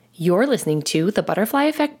You're listening to the Butterfly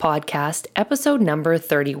Effect Podcast, episode number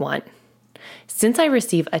 31. Since I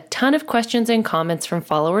receive a ton of questions and comments from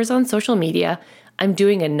followers on social media, I'm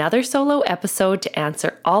doing another solo episode to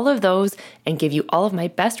answer all of those and give you all of my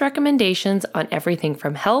best recommendations on everything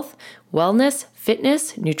from health, wellness,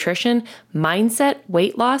 fitness, nutrition, mindset,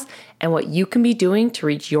 weight loss, and what you can be doing to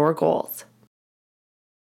reach your goals.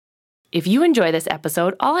 If you enjoy this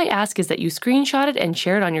episode, all I ask is that you screenshot it and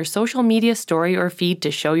share it on your social media story or feed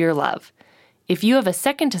to show your love. If you have a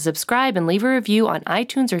second to subscribe and leave a review on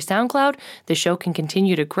iTunes or SoundCloud, the show can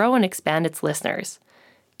continue to grow and expand its listeners.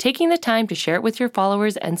 Taking the time to share it with your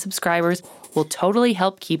followers and subscribers will totally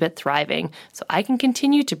help keep it thriving, so I can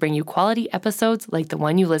continue to bring you quality episodes like the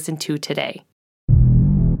one you listened to today.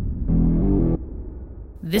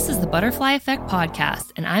 This is the Butterfly Effect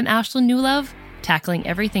Podcast, and I'm Ashlyn Newlove, tackling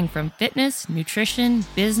everything from fitness, nutrition,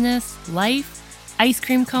 business, life, ice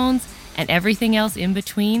cream cones, and everything else in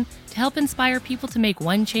between to help inspire people to make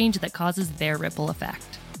one change that causes their ripple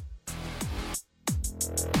effect.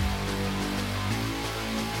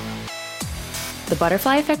 The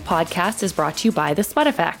Butterfly Effect Podcast is brought to you by The Spud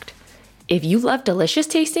Effect. If you love delicious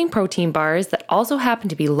tasting protein bars that also happen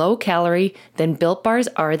to be low calorie, then Built Bars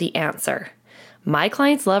are the answer. My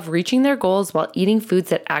clients love reaching their goals while eating foods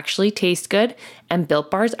that actually taste good, and Built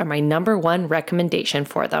Bars are my number one recommendation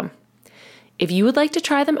for them. If you would like to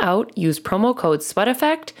try them out, use promo code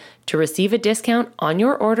SPUDEFFECT to receive a discount on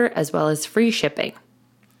your order as well as free shipping.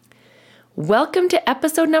 Welcome to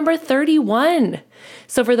episode number 31.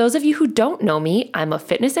 So for those of you who don't know me, I'm a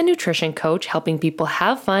fitness and nutrition coach helping people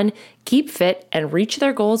have fun, keep fit, and reach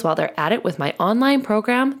their goals while they're at it with my online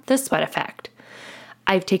program, The Spud Effect.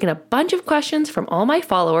 I've taken a bunch of questions from all my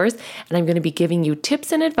followers, and I'm going to be giving you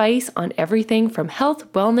tips and advice on everything from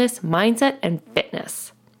health, wellness, mindset, and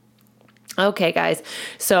fitness. Okay, guys.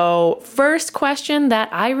 So first question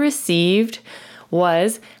that I received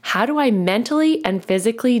was, how do I mentally and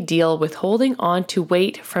physically deal with holding on to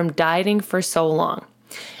weight from dieting for so long?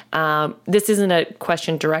 This isn't a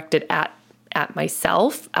question directed at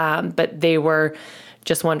myself, but they were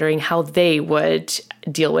just wondering how they would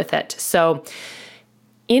deal with it. So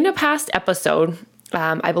in a past episode,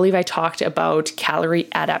 I believe I talked about calorie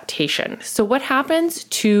adaptation. So what happens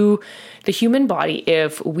to the human body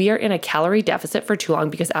if we are in a calorie deficit for too long?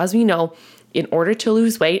 Because as we know, in order to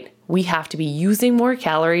lose weight, we have to be using more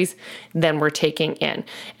calories than we're taking in.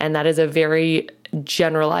 And that is a very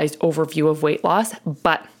generalized overview of weight loss,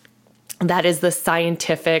 but that is the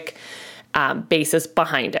scientific basis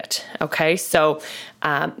behind it. Okay, so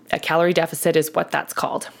a calorie deficit is what that's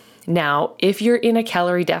called. Now, if you're in a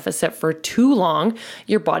calorie deficit for too long,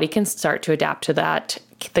 your body can start to adapt to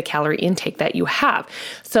the calorie intake that you have.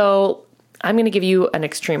 So I'm going to give you an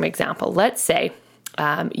extreme example. Let's say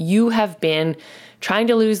you have been trying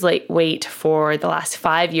to lose weight for the last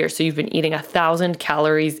 5 years. So you've been eating 1,000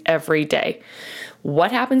 calories every day.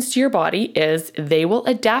 What happens to your body is they will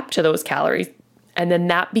adapt to those calories. And then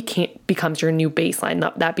that becomes your new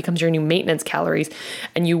baseline. That becomes your new maintenance calories.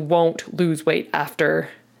 And you won't lose weight after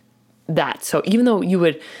that. So even though you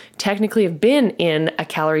would technically have been in a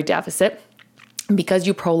calorie deficit, because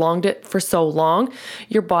you prolonged it for so long,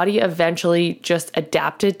 your body eventually just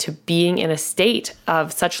adapted to being in a state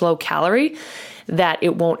of such low calorie that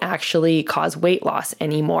it won't actually cause weight loss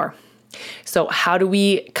anymore. So how do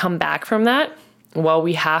we come back from that? Well,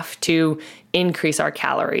 we have to increase our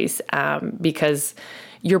calories because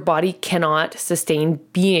your body cannot sustain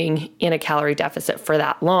being in a calorie deficit for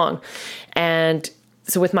that long. And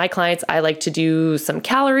so with my clients, I like to do some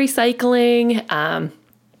calorie cycling,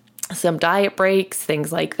 some diet breaks,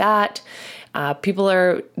 things like that. People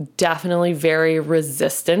are definitely very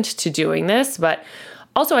resistant to doing this, but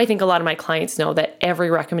also I think a lot of my clients know that every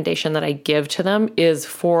recommendation that I give to them is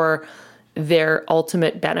for their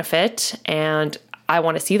ultimate benefit, and I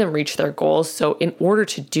want to see them reach their goals. So in order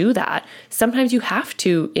to do that, sometimes you have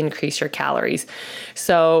to increase your calories.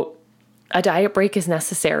 So a diet break is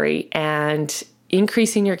necessary and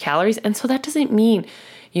increasing your calories. And so that doesn't mean,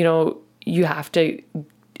 you have to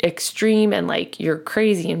extreme and you're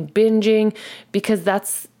crazy and binging, because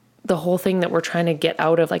that's the whole thing that we're trying to get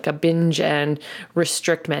out of, a binge and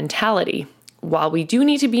restrict mentality. While we do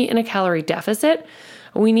need to be in a calorie deficit,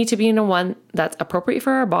 we need to be in a one that's appropriate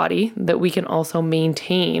for our body that we can also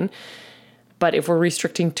maintain. But if we're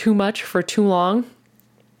restricting too much for too long,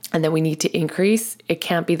 and then we need to increase, it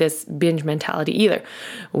can't be this binge mentality either.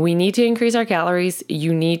 We need to increase our calories.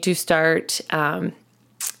 You need to start, there's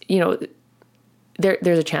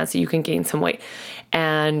a chance that you can gain some weight.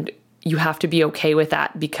 And you have to be okay with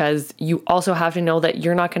that, because you also have to know that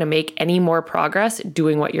you're not going to make any more progress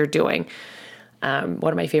doing what you're doing.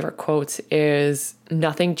 one of my favorite quotes is,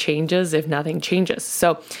 nothing changes if nothing changes.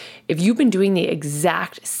 So if you've been doing the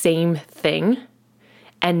exact same thing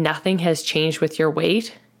and nothing has changed with your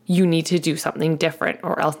weight, you need to do something different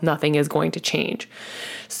or else nothing is going to change.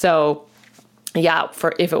 So yeah,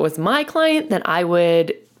 if it was my client, then I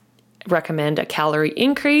would recommend a calorie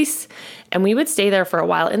increase and we would stay there for a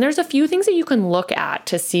while. And there's a few things that you can look at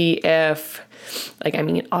to see if,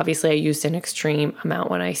 obviously I used an extreme amount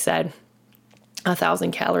when I said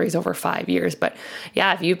 1,000 calories over 5 years. But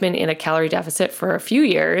yeah, if you've been in a calorie deficit for a few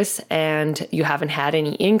years and you haven't had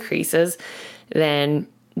any increases, then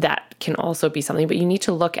that can also be something. But you need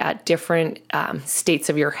to look at different states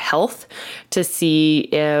of your health to see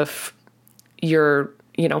if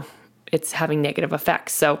it's having negative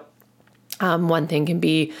effects. So one thing can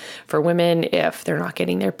be for women, if they're not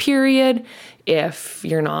getting their period, if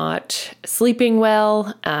you're not sleeping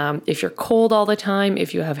well, if you're cold all the time,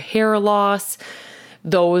 if you have hair loss,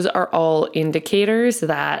 those are all indicators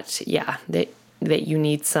that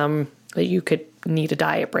you could need a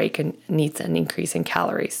diet break and needs an increase in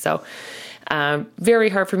calories. So very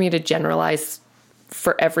hard for me to generalize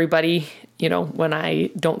for everybody, when I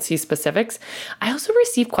don't see specifics. I also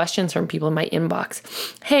receive questions from people in my inbox.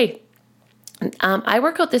 Hey, I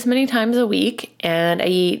work out this many times a week and I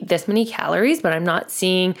eat this many calories, but I'm not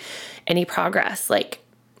seeing any progress. Like,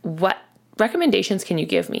 what recommendations can you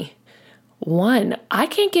give me? One, I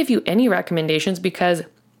can't give you any recommendations because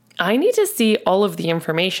I need to see all of the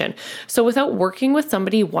information. So without working with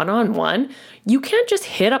somebody one-on-one, you can't just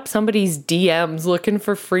hit up somebody's DMs looking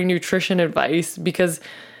for free nutrition advice, because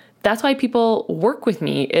that's why people work with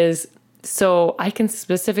me, is so I can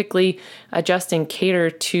specifically adjust and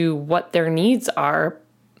cater to what their needs are.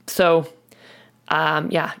 So,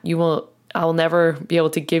 I'll never be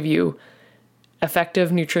able to give you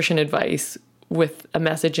effective nutrition advice with a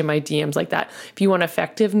message in my DMs like that. If you want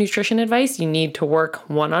effective nutrition advice, you need to work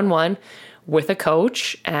one-on-one with a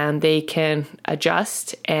coach, and they can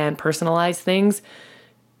adjust and personalize things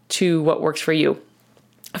to what works for you.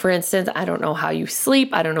 For instance, I don't know how you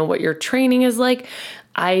sleep. I don't know what your training is like.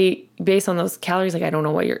 Based on those calories, I don't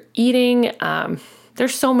know what you're eating.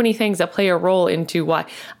 There's so many things that play a role into why.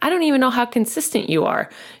 I don't even know how consistent you are.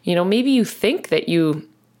 Maybe you think that you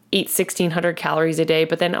eat 1,600 calories a day,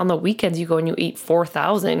 but then on the weekends you go and you eat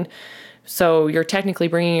 4,000. So you're technically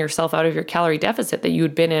bringing yourself out of your calorie deficit that you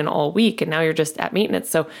had been in all week, and now you're just at maintenance.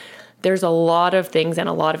 So there's a lot of things and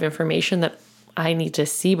a lot of information that I need to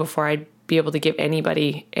see before I'd be able to give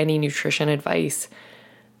anybody any nutrition advice.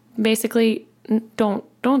 Basically,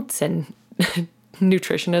 don't send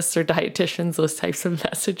nutritionists or dietitians those types of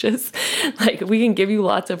messages. We can give you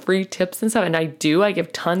lots of free tips and stuff, and I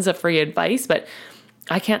give tons of free advice, but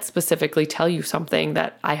I can't specifically tell you something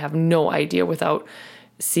that I have no idea without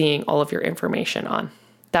seeing all of your information on.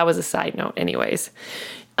 That was a side note anyways.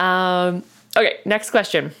 Okay, next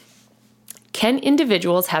question. Can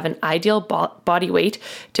individuals have an ideal body weight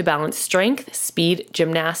to balance strength, speed,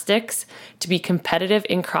 gymnastics, to be competitive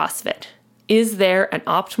in CrossFit? Is there an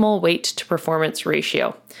optimal weight to performance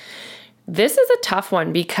ratio? This is a tough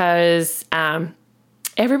one because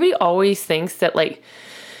everybody always thinks that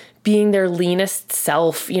being their leanest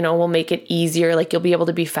self, will make it easier. You'll be able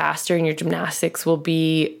to be faster and your gymnastics will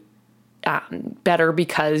be better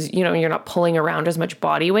because, you're not pulling around as much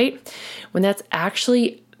body weight, when that's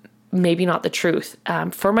actually maybe not the truth.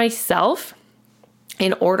 For myself,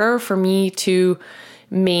 in order for me to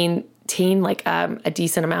maintain a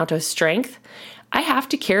decent amount of strength, I have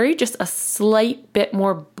to carry just a slight bit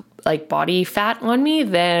more body fat on me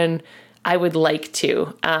than I would like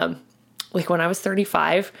to. When I was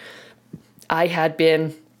 35, I had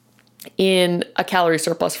been in a calorie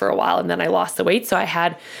surplus for a while, and then I lost the weight. So I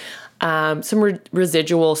had some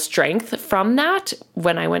residual strength from that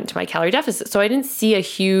when I went to my calorie deficit. So I didn't see a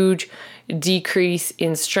huge decrease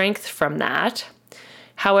in strength from that.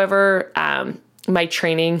 However, my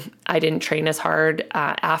training, I didn't train as hard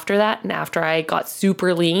after that, and after I got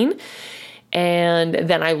super lean, and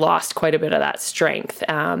then I lost quite a bit of that strength.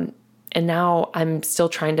 And now I'm still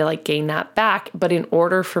trying to gain that back. But in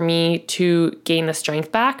order for me to gain the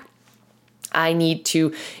strength back, I need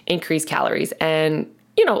to increase calories. And,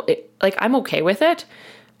 I'm okay with it.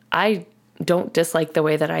 I don't dislike the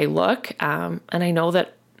way that I look. And I know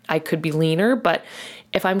that I could be leaner, but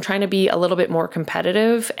if I'm trying to be a little bit more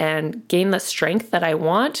competitive and gain the strength that I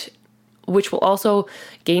want, which will also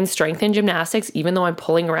gain strength in gymnastics, even though I'm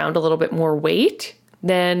pulling around a little bit more weight,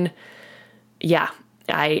 then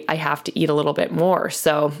I have to eat a little bit more.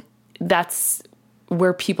 So that's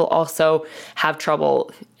where people also have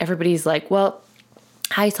trouble. Everybody's like, well,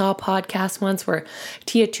 I saw a podcast once where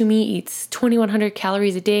Tia Toomey eats 2,100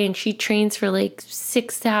 calories a day and she trains for like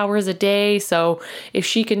 6 hours a day. So if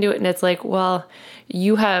she can do it, and it's like, well,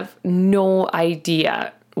 you have no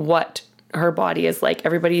idea what her body is like.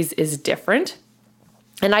 Everybody's is different.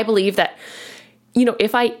 And I believe that,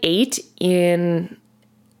 if I ate in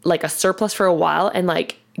like a surplus for a while and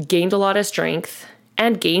like gained a lot of strength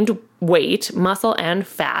and gained weight, muscle and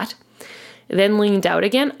fat, then leaned out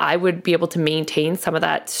again, I would be able to maintain some of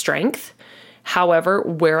that strength. However,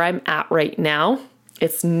 where I'm at right now,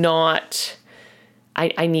 it's not,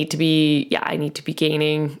 I need to be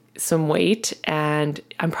gaining some weight, and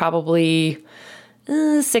I'm probably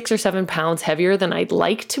 6 or 7 pounds heavier than I'd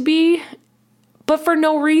like to be, but for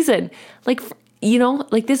no reason. Like,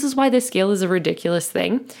 this is why this scale is a ridiculous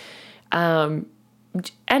thing. And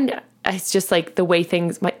it's just like the way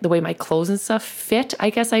my clothes and stuff fit. I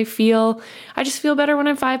guess I just feel better when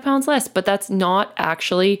I'm 5 pounds less, but that's not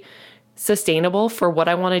actually sustainable for what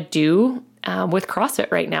I want to do with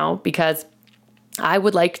CrossFit right now, because I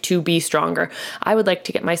would like to be stronger. I would like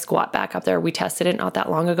to get my squat back up there. We tested it not that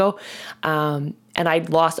long ago. And I'd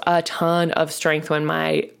lost a ton of strength when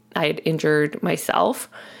I had injured myself.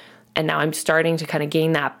 And now I'm starting to kind of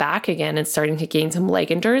gain that back again and starting to gain some leg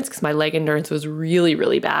endurance, because my leg endurance was really,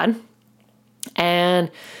 really bad.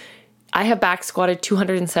 And I have back squatted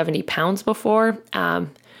 270 pounds before. And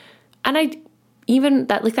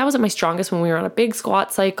that wasn't my strongest when we were on a big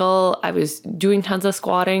squat cycle. I was doing tons of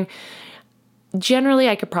squatting. Generally,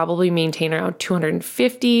 I could probably maintain around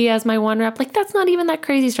 250 as my one rep. Like, that's not even that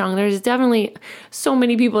crazy strong. There's definitely so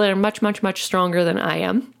many people that are much, much, much stronger than I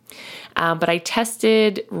am. But I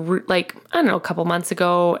tested a couple months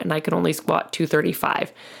ago, and I could only squat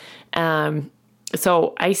 235.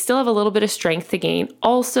 So I still have a little bit of strength to gain.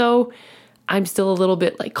 Also, I'm still a little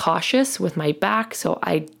bit cautious with my back, so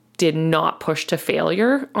I did not push to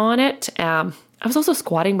failure on it. I was also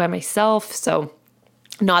squatting by myself, so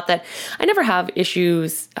not that I never have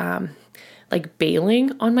issues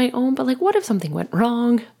bailing on my own, but what if something went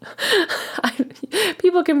wrong?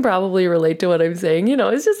 People can probably relate to what I'm saying.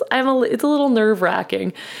 It's just, it's a little nerve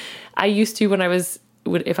wracking. I used to,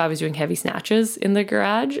 if I was doing heavy snatches in the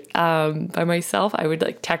garage by myself, I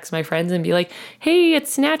would text my friends and be like, hey,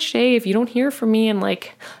 it's snatch day. If you don't hear from me in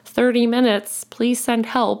 30 minutes, please send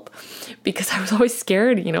help. Because I was always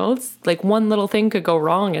scared, it's one little thing could go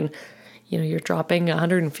wrong and, you're dropping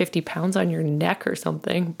 150 pounds on your neck or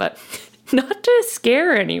something, but not to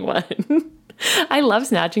scare anyone. I love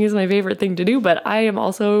snatching, is my favorite thing to do, but I am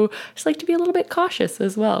also just like to be a little bit cautious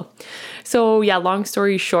as well. So yeah, long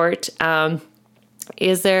story short,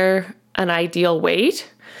 is there an ideal weight?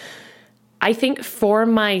 I think for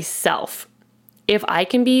myself, if I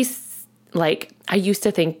can be I used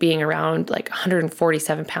to think being around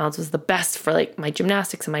 147 pounds was the best for my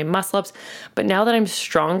gymnastics and my muscle ups, but now that I'm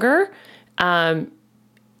stronger, I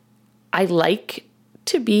like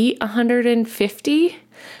to be 150,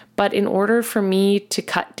 but in order for me to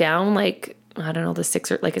cut down, the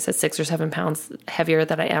 6 or 7 pounds heavier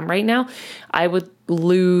that I am right now, I would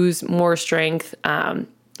lose more strength.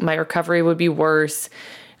 My recovery would be worse.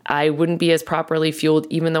 I wouldn't be as properly fueled,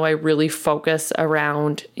 even though I really focus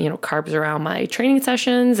around, carbs around my training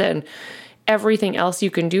sessions and everything else you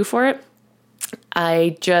can do for it.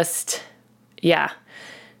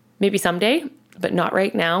 Maybe someday, but not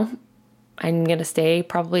right now. I'm going to stay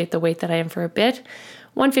probably at the weight that I am for a bit.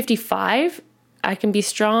 155, I can be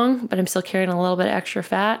strong, but I'm still carrying a little bit of extra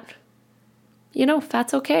fat.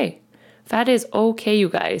 Fat's okay. Fat is okay, you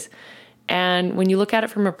guys. And when you look at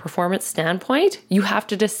it from a performance standpoint, you have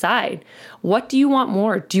to decide, what do you want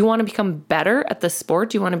more? Do you want to become better at the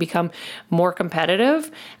sport? Do you want to become more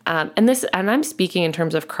competitive? And I'm speaking in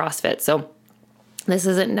terms of CrossFit. So this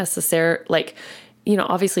isn't necessarily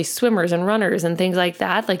obviously swimmers and runners and things like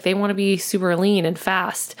that, they want to be super lean and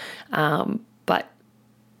fast. But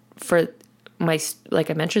for my,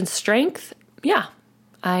 I mentioned, strength,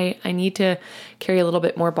 I need to carry a little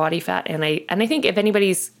bit more body fat. And I think if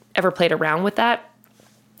anybody's ever played around with that,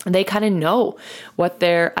 they kind of know what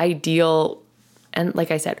their ideal, and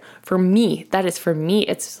like I said, it's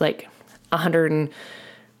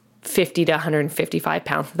 150 to 155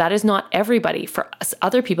 pounds. That is not everybody. For us,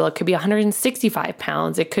 other people, it could be 165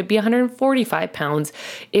 pounds. It could be 145 pounds.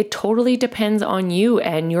 It totally depends on you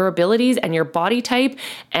and your abilities and your body type,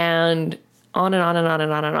 and on and on and on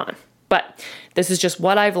and on and on. But this is just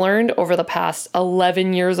what I've learned over the past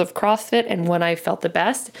 11 years of CrossFit and when I felt the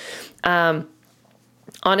best.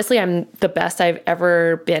 Honestly, I'm the best I've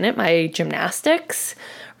ever been at my gymnastics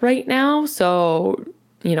right now. So,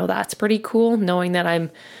 that's pretty cool, knowing that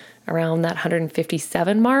I'm around that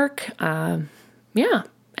 157 mark. yeah,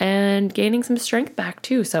 and gaining some strength back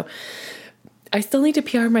too. So I still need to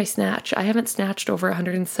PR my snatch. I haven't snatched over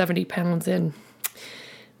 170 pounds in,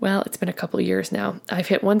 well, it's been a couple of years now. I've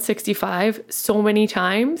hit 165 so many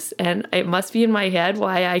times, and it must be in my head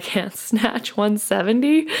why I can't snatch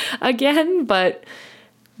 170 again. But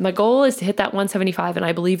my goal is to hit that 175, and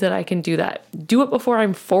I believe that I can do that. Do it before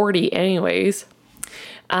I'm 40 anyways.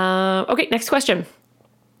 Okay, next question.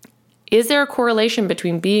 Is there a correlation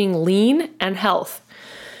between being lean and health?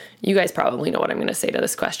 You guys probably know what I'm going to say to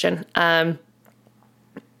this question.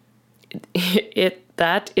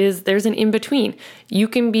 There's an in-between. You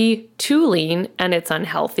can be too lean and it's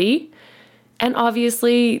unhealthy. And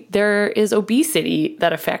obviously there is obesity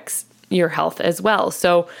that affects your health as well.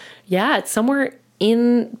 So yeah, it's somewhere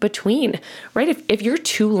in between, right? If you're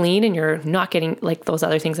too lean and you're not getting, like those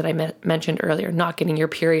other things that I mentioned earlier, not getting your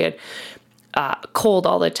period, cold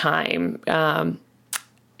all the time,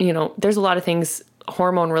 there's a lot of things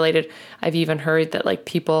hormone related. I've even heard that like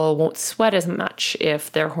people won't sweat as much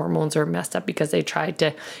if their hormones are messed up because they tried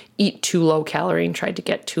to eat too low calorie and tried to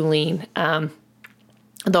get too lean.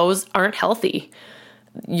 Those aren't healthy.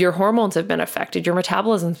 Your hormones have been affected. Your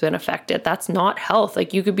metabolism's been affected. That's not health.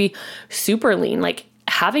 Like you could be super lean. Like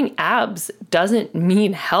having abs doesn't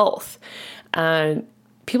mean health.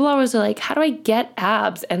 People always are like, how do I get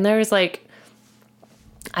abs? And there's like,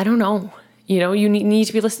 I don't know. You need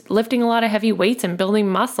to be lifting a lot of heavy weights and building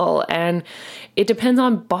muscle. And it depends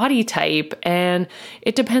on body type. And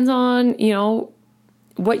it depends on,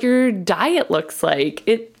 what your diet looks like.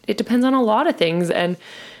 It depends on a lot of things. And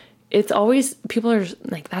it's always, people are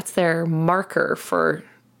like, that's their marker for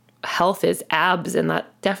health is abs. And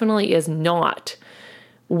that definitely is not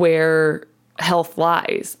where health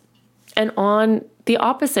lies. And on the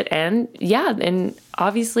opposite end, yeah, and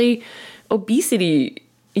obviously obesity,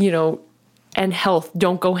 and health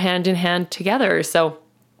don't go hand in hand together. So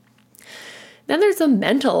then there's a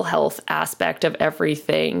mental health aspect of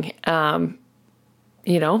everything. Are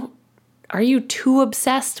you too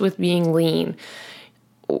obsessed with being lean?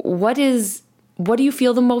 What do you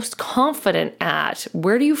feel the most confident at?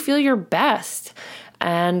 Where do you feel your best?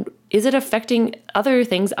 And is it affecting other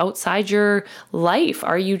things outside your life?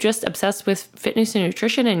 Are you just obsessed with fitness and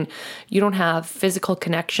nutrition and you don't have physical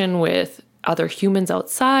connection with other humans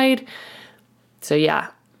outside? So yeah,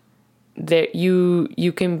 that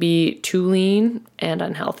you can be too lean and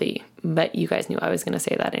unhealthy, but you guys knew I was going to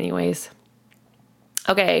say that anyways.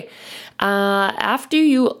 Okay. After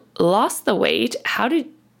you lost the weight,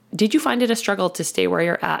 did you find it a struggle to stay where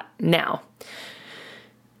you're at now?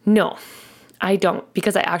 No, I don't,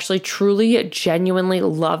 because I actually truly, genuinely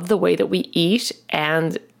love the way that we eat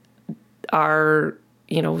and our,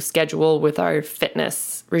 schedule with our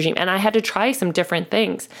fitness regime. And I had to try some different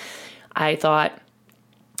things. I thought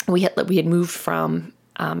we had moved from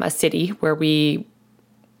a city where we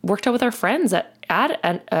worked out with our friends at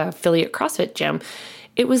an affiliate CrossFit gym.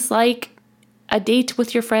 It was like a date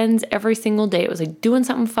with your friends every single day. It was like doing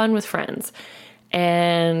something fun with friends.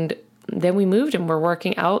 And then we moved and we're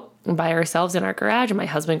working out by ourselves in our garage, and my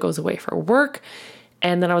husband goes away for work.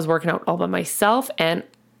 And then I was working out all by myself, and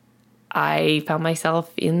I found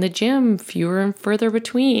myself in the gym fewer and further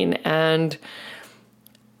between. And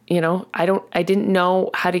I didn't know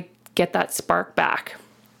how to get that spark back.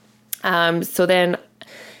 So then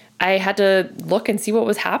I had to look and see what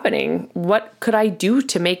was happening. What could I do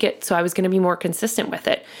to make it so I was going to be more consistent with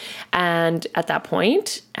it? And at that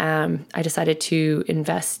point, I decided to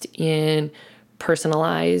invest in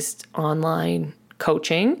personalized online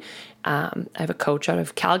coaching. I have a coach out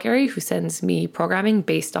of Calgary who sends me programming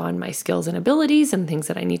based on my skills and abilities and things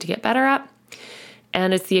that I need to get better at.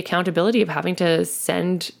 And it's the accountability of having to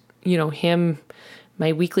send, him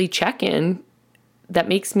my weekly check-in that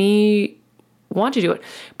makes me want to do it.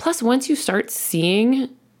 Plus, once you start seeing,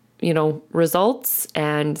 results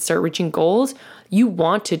and start reaching goals, you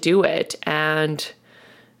want to do it. And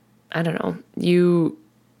I don't know,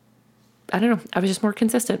 I was just more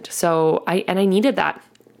consistent. So I needed that.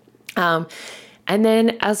 And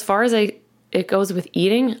then as far as it goes with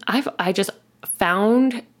eating, I just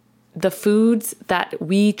found the foods that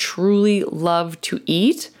we truly love to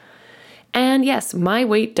eat. And yes, my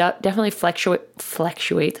weight definitely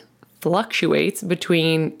fluctuates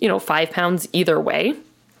between, 5 pounds either way.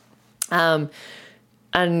 And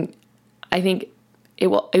I think it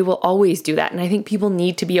will always do that. And I think people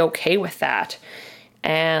need to be okay with that.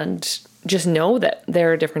 And just know that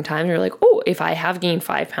there are different times where you're like, oh, if I have gained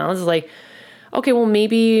 5 pounds, it's like, okay, well,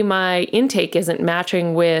 maybe my intake isn't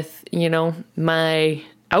matching with, my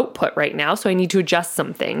output right now. So I need to adjust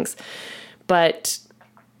some things. But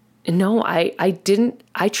no, I didn't.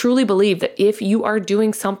 I truly believe that if you are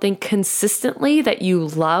doing something consistently that you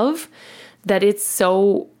love, that it's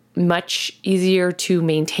so much easier to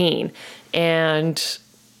maintain. And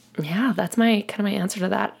yeah, that's my answer to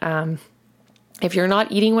that. If you're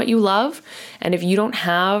not eating what you love, and if you don't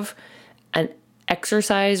have an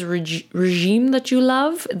exercise regime that you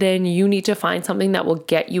love, then you need to find something that will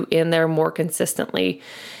get you in there more consistently,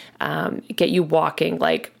 get you walking.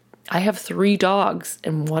 Like, I have 3 dogs,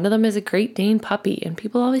 and one of them is a Great Dane puppy, and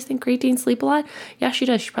people always think Great Danes sleep a lot. Yeah, she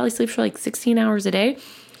does. She probably sleeps for like 16 hours a day.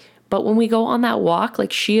 But when we go on that walk,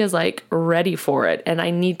 like, she is like ready for it, and I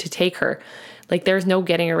need to take her. Like, there's no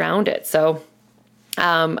getting around it. So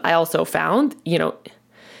I also found,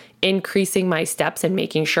 increasing my steps and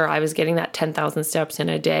making sure I was getting that 10,000 steps in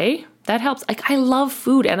a day, that helps. Like, I love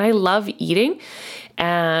food and I love eating,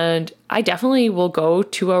 and I definitely will go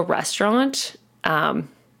to a restaurant, not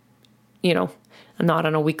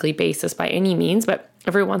on a weekly basis by any means, but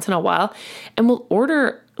every once in a while, and we'll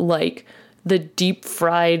order like the deep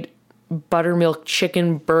fried buttermilk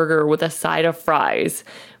chicken burger with a side of fries.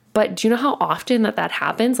 But do you know how often that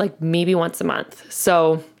happens? Like, maybe once a month.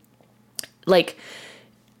 So like,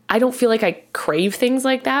 I don't feel like I crave things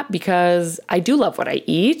like that because I do love what I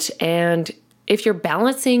eat. And if you're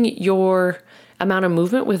balancing your amount of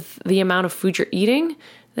movement with the amount of food you're eating,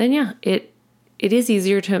 then yeah, it is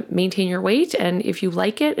easier to maintain your weight. And if you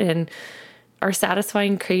like it and are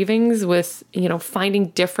satisfying cravings with, finding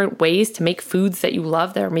different ways to make foods that you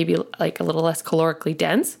love that are maybe like a little less calorically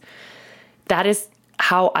dense, that is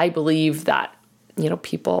how I believe that,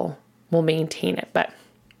 people will maintain it. But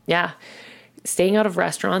yeah, staying out of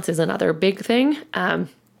restaurants is another big thing.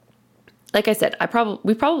 Like I said, I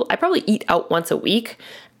probably eat out once a week,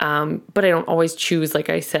 but I don't always choose, like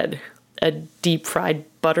I said, a deep fried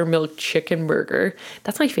buttermilk chicken burger.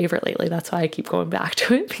 That's my favorite lately. That's why I keep going back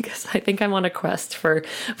to it, because I think I'm on a quest for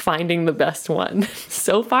finding the best one.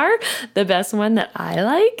 So far, the best one that I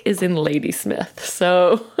like is in Ladysmith.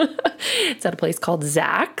 So it's at a place called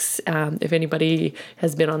Zach's. If anybody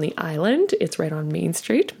has been on the island, it's right on Main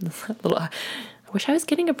Street. I wish I was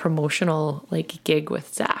getting a promotional gig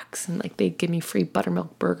with Zach's and they'd give me free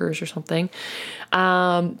buttermilk burgers or something.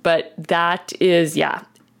 But that is,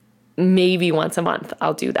 maybe once a month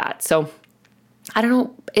I'll do that. So I don't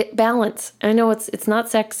know, balance. I know it's not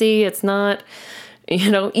sexy. It's not,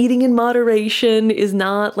 eating in moderation is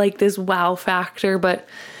not like this wow factor, but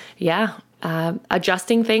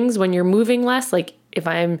adjusting things when you're moving less. Like, if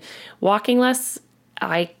I'm walking less,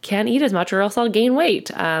 I can't eat as much or else I'll gain weight.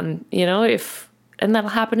 And that'll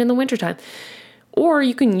happen in the wintertime. Or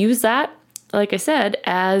you can use that, like I said,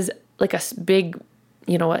 as like a big,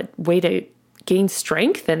 a way to gain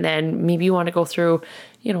strength. And then maybe you want to go through,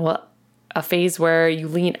 a phase where you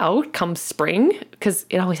lean out come spring, because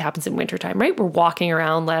it always happens in wintertime, right? We're walking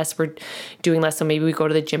around less, we're doing less. So maybe we go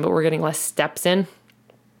to the gym, but we're getting less steps in.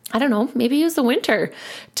 I don't know, maybe use the winter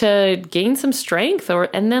to gain some strength,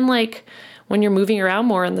 and then when you're moving around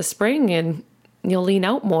more in the spring, and you'll lean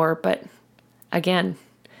out more. But again,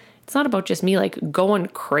 it's not about just me going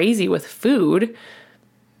crazy with food.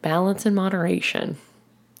 Balance and moderation.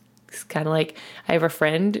 It's kind of like, I have a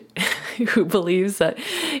friend who believes that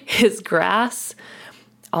his grass,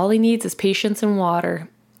 all he needs is patience and water.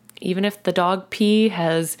 Even if the dog pee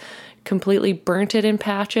has completely burnt it in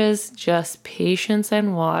patches, just patience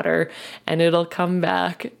and water, and it'll come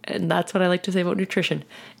back. And that's what I like to say about nutrition.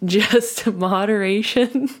 Just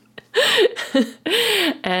moderation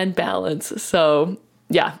and balance. So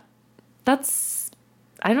yeah, find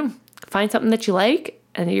something that you like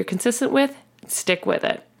and that you're consistent with, stick with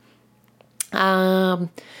it.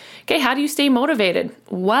 Okay, how do you stay motivated?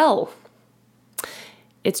 Well,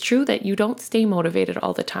 it's true that you don't stay motivated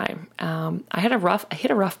all the time. I hit a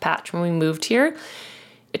rough patch when we moved here.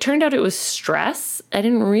 It turned out it was stress. I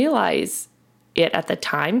didn't realize it at the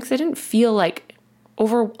time because I didn't feel I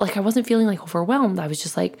wasn't feeling overwhelmed. I was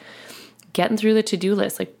just getting through the to-do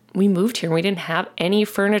list. We moved here and we didn't have any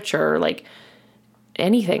furniture,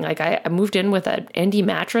 anything. I moved in with an Endy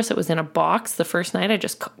mattress. It was in a box. The first night I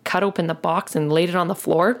just cut open the box and laid it on the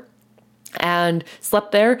floor and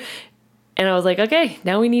slept there. And I was like, okay,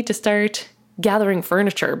 now we need to start gathering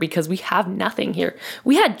furniture because we have nothing here.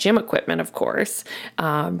 We had gym equipment, of course,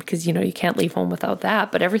 because, you can't leave home without that.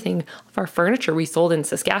 But everything of our furniture we sold in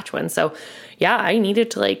Saskatchewan. So yeah, I needed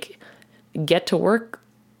to get to work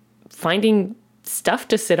finding stuff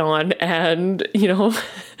to sit on and,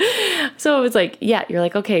 so it was you're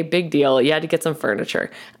okay, big deal. You had to get some furniture.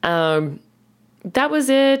 That was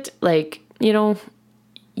it.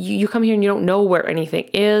 You come here and you don't know where anything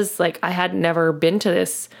is. I had never been to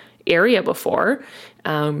this area before.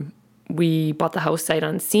 We bought the house sight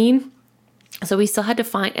unseen. So we still had to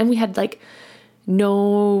find, and we had like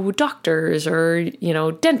no doctors or,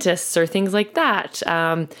 dentists or things like that.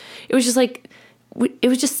 It was just like, it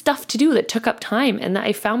was just stuff to do that took up time. And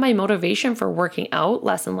I found my motivation for working out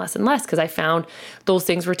less and less and less because I found those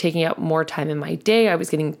things were taking up more time in my day. I was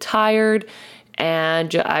getting tired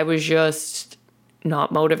and I was just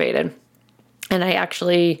not motivated. And I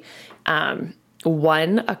actually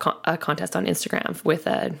won a contest on Instagram with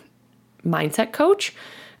a mindset coach.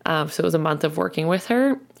 So it was a month of working with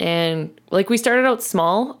her. And like we started out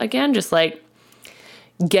small again, just like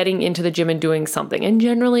getting into the gym and doing something. And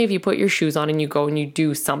generally, if you put your shoes on and you go and you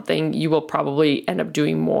do something, you will probably end up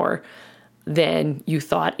doing more than you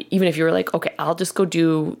thought. Even if you were like, okay, I'll just go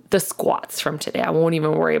do the squats from today. I won't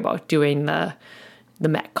even worry about doing the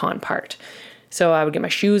Metcon part. So I would get my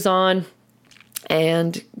shoes on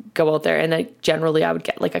and go out there. And then generally I would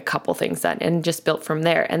get like a couple things done and just built from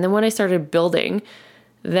there. And then when I started building,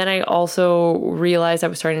 then I also realized I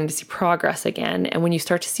was starting to see progress again. And when you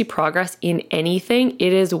start to see progress in anything,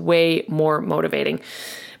 it is way more motivating.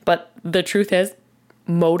 But the truth is,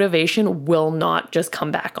 motivation will not just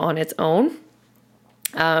come back on its own.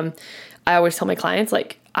 I always tell my clients,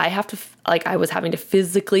 like, I was having to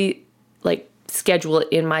physically schedule it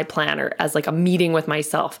in my planner as like a meeting with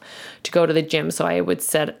myself to go to the gym. So I would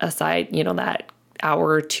set aside, that hour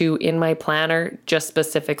or two in my planner just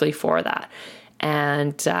specifically for that.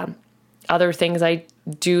 And other things I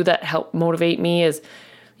do that help motivate me is,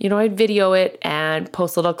 I'd video it and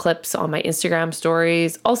post little clips on my Instagram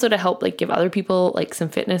stories, also to help give other people some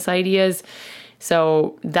fitness ideas.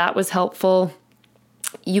 So that was helpful.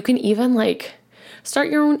 You can even start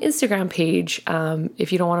your own Instagram page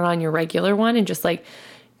if you don't want it on your regular one, and just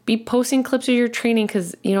be posting clips of your training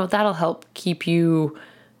because, that'll help keep you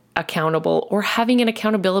accountable, or having an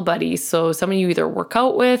accountability buddy. So someone you either work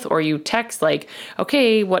out with or you text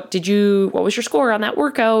okay, what was your score on that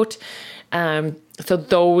workout? So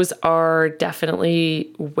those are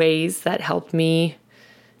definitely ways that help me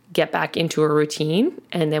get back into a routine.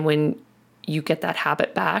 And then when you get that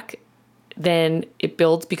habit back, then it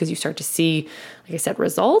builds because you start to see, like I said,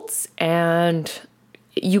 results, and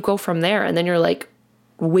you go from there. And then you're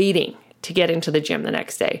waiting to get into the gym the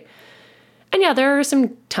next day. And yeah, there are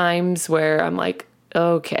some times where I'm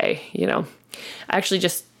okay, I actually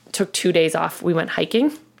just took 2 days off. We went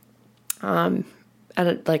hiking. And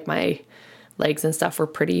my legs and stuff were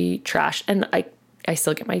pretty trash. And I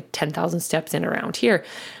still get my 10,000 steps in around here.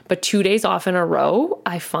 But 2 days off in a row,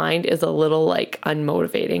 I find is a little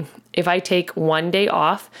unmotivating. If I take 1 day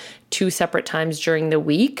off 2 separate times during the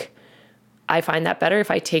week, I find that better.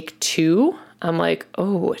 If I take 2, I'm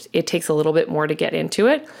it takes a little bit more to get into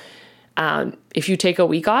it. If you take a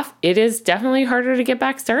week off, it is definitely harder to get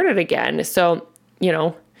back started again. So,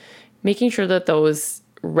 making sure that those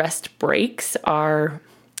rest breaks are,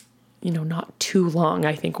 not too long,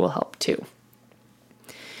 I think will help too.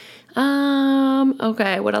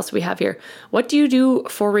 Okay, what else do we have here? What do you do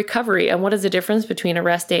for recovery, and what is the difference between a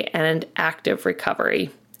rest day and active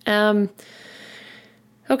recovery? Okay,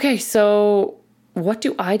 so what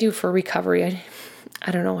do I do for recovery?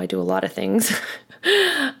 I don't know. I do a lot of things.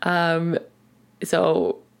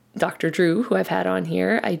 So Dr. Drew, who I've had on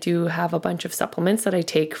here, I do have a bunch of supplements that I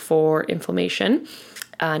take for inflammation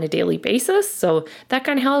on a daily basis. So that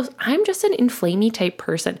kind of helps. I'm just an inflamey type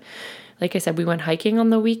person. Like I said, we went hiking on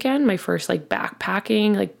the weekend, my first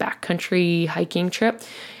backpacking, backcountry hiking trip.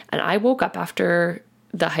 And I woke up after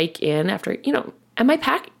the hike and my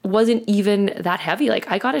pack wasn't even that heavy.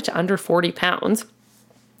 I got it to under 40 pounds.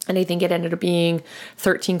 And I think it ended up being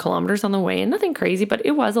 13 kilometers on the way, and nothing crazy, but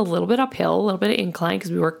it was a little bit uphill, a little bit of incline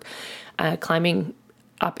because we were climbing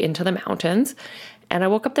up into the mountains. And I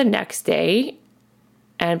woke up the next day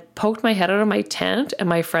and poked my head out of my tent, and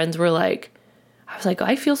my friends were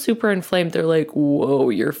I feel super inflamed. They're whoa,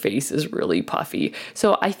 your face is really puffy.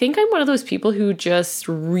 So I think I'm one of those people who just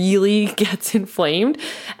really gets inflamed,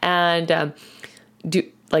 and do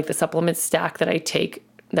the supplement stack that I take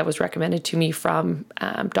that was recommended to me from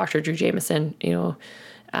Dr. Drew Jameson, it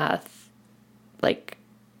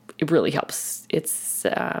really helps. It's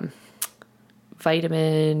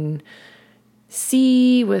vitamin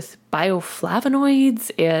C with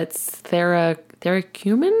bioflavonoids. It's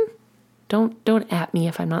theracumin. Don't at me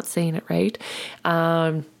if I'm not saying it right.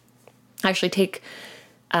 I actually take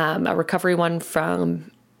a recovery one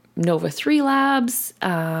from Nova 3 Labs.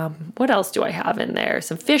 What else do I have in there?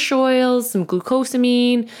 Some fish oils, some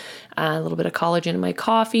glucosamine, a little bit of collagen in my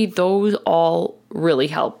coffee. Those all really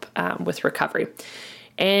help with recovery.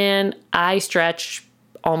 And I stretch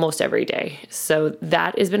almost every day. So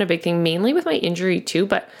that has been a big thing, mainly with my injury too.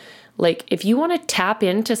 But like, if you want to tap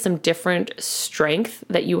into some different strength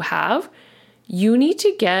that you have, you need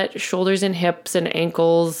to get shoulders and hips and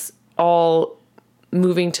ankles all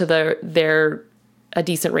moving to a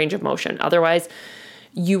decent range of motion. Otherwise,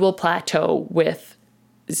 you will plateau with,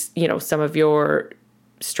 some of your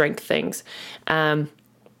strength things. So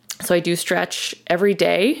I do stretch every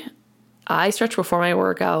day. I stretch before my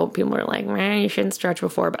workout. People are like, man, you shouldn't stretch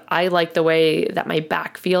before, but I like the way that my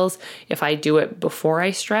back feels if I do it before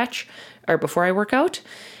I stretch or before I work out.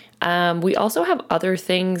 We also have other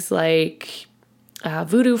things like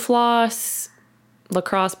voodoo floss,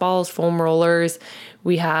 lacrosse balls, foam rollers.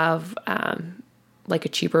 We have like a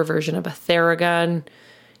cheaper version of a Theragun.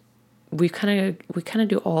 We kind of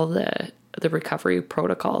do all the recovery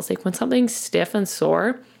protocols. Like when something's stiff and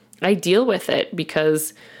sore, I deal with it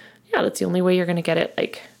because that's the only way you're going to get it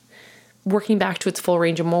like working back to its full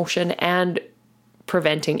range of motion and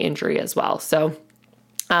preventing injury as well. So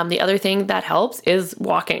the other thing that helps is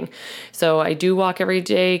walking. So I do walk every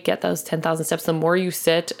day, get those 10,000 steps. The more you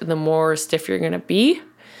sit, the more stiff you're going to be.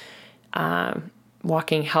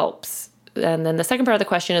 Walking helps. And then the second part of the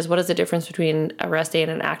question is, what is the difference between a rest day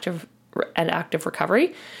and an active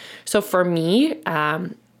recovery? So for me,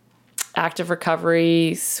 active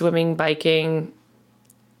recovery, swimming, biking,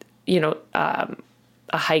 a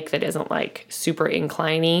hike that isn't like super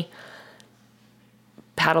incliney,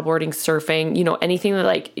 paddleboarding, surfing, anything that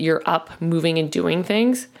like you're up, moving and doing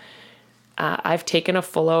things. I've taken a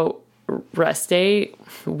full out rest day.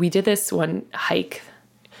 We did this one hike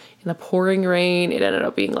in the pouring rain. It ended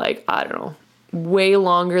up being like, I don't know, way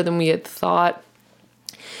longer than we had thought.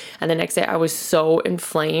 And the next day I was so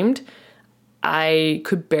inflamed. I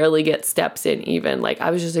could barely get steps in even. Like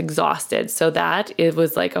I was just exhausted. So it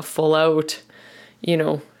was like a full out,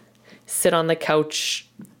 sit on the couch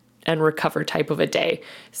and recover type of a day.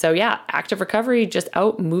 So yeah, active recovery, just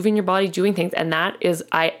out moving your body, doing things. And that is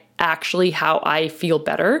how I feel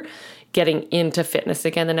better getting into fitness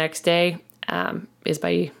again the next day,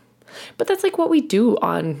 but that's like what we do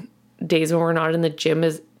on days when we're not in the gym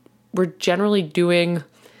is we're generally doing,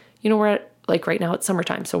 we're at like right now it's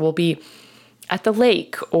summertime. So we'll be at the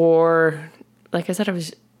lake or like I said,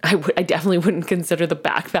 I definitely wouldn't consider the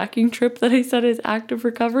backpacking trip that I said is active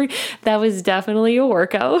recovery. That was definitely a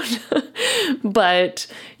workout, but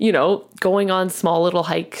going on small little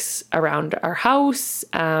hikes around our house.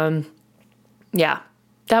 That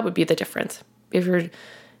would be the difference. If you're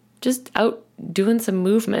just out doing some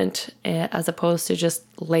movement as opposed to just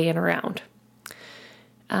laying around.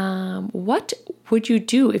 What would you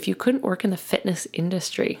do if you couldn't work in the fitness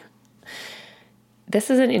industry? This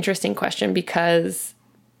is an interesting question because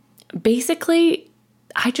basically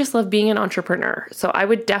I just love being an entrepreneur. So I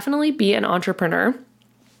would definitely be an entrepreneur.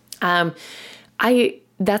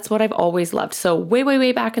 That's what I've always loved. So way, way,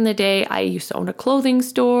 way back in the day, I used to own a clothing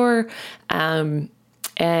store. And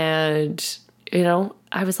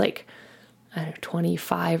I was like,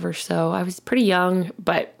 25 or so. I was pretty young,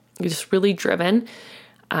 but just really driven.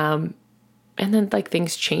 And then like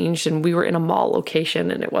things changed and we were in a mall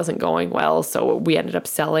location and it wasn't going well. So we ended up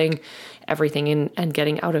selling everything and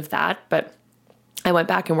getting out of that. But I went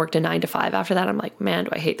back and worked a 9 to 5 after that. I'm like, man,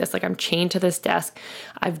 do I hate this? Like I'm chained to this desk.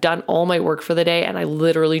 I've done all my work for the day and I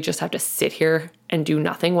literally just have to sit here and do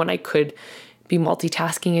nothing when I could be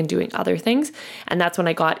multitasking and doing other things. And that's when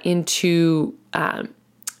I got into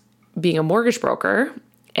being a mortgage broker.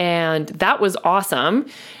 And that was awesome.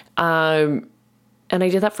 And I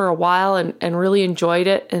did that for a while and really enjoyed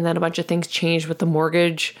it. And then a bunch of things changed with the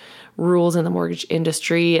mortgage rules in the mortgage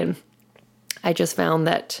industry. And I just found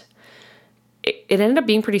that it ended up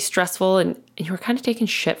being pretty stressful and you were kind of taking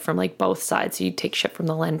shit from like both sides. So you take shit from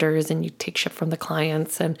the lenders and you take shit from the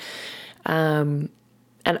clients. And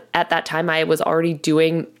at that time I was already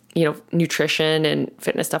doing, nutrition and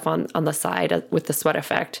fitness stuff on the side with the Sweat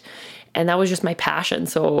Effect. And that was just my passion.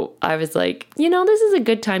 So I was like, this is a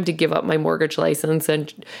good time to give up my mortgage license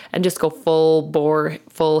and just go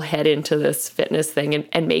full head into this fitness thing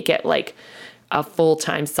and make it like a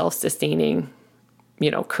full-time self-sustaining,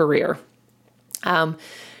 career.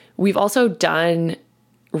 We've also done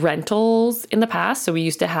rentals in the past. So we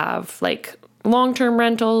used to have like long-term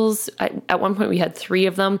rentals. At one point we had 3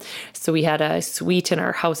 of them. So we had a suite in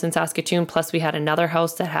our house in Saskatoon, plus we had another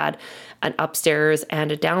house that had an upstairs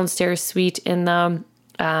and a downstairs suite in them.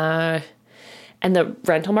 And the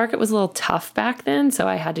rental market was a little tough back then. So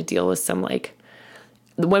I had to deal with some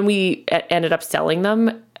when we ended up selling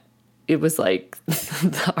them, it was like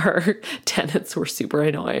our tenants were super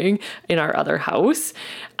annoying in our other house.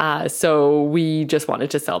 So we just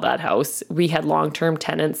wanted to sell that house. We had long-term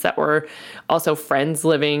tenants that were also friends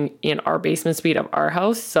living in our basement suite of our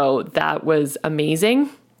house. So that was amazing.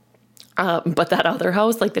 But that other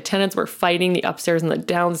house, like the tenants were fighting the upstairs and the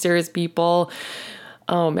downstairs people.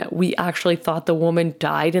 We actually thought the woman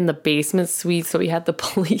died in the basement suite, so we had the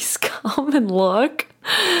police come and look.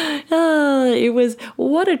 It was,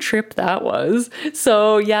 what a trip that was.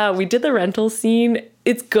 So yeah, we did the rental scene.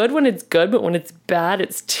 It's good when it's good, but when it's bad,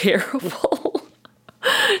 it's terrible.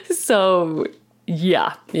 So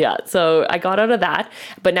yeah. So I got out of that,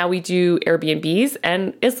 but now we do Airbnbs,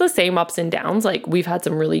 and it's the same ups and downs. Like we've had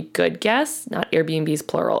some really good guests, not Airbnbs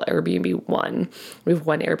plural, Airbnb one. We have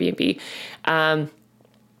one Airbnb.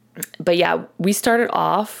 But yeah, we started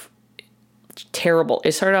off terrible.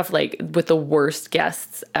 It started off like with the worst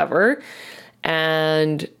guests ever.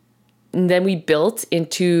 And then we built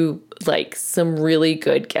into like some really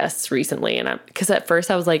good guests recently. And because at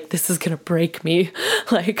first I was like, this is going to break me.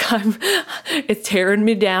 Like it's tearing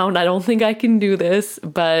me down. I don't think I can do this.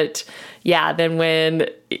 But yeah, then when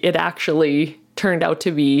it actually turned out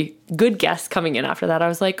to be good guests coming in after that, I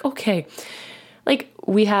was like, okay, like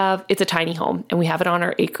it's a tiny home and we have it on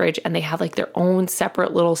our acreage, and they have like their own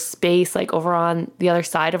separate little space, like over on the other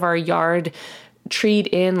side of our yard, treed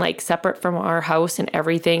in, like separate from our house and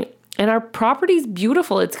everything. And our property's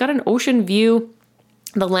beautiful. It's got an ocean view.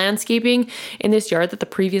 The landscaping in this yard that the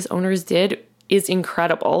previous owners did is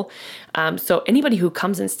incredible. So anybody who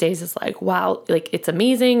comes and stays is like, wow, like it's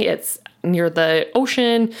amazing. It's near the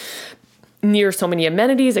ocean, near so many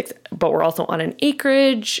amenities, but we're also on an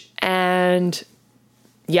acreage. And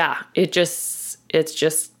yeah, it's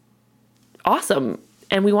just awesome.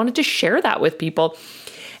 And we wanted to share that with people.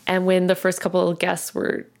 And when the first couple of guests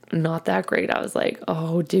were not that great, I was like,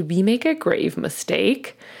 oh, did we make a grave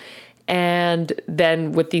mistake? And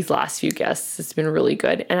then with these last few guests, it's been really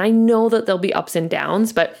good. And I know that there'll be ups and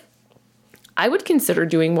downs, but I would consider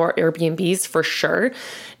doing more Airbnbs for sure.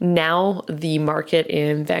 Now the market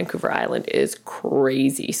in Vancouver Island is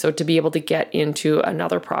crazy. So to be able to get into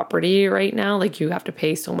another property right now, like you have to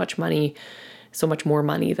pay so much money, so much more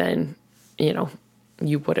money than,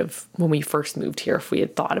 you would have when we first moved here if we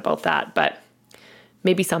had thought about that. But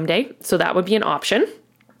maybe someday. So that would be an option.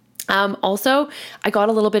 Also, I got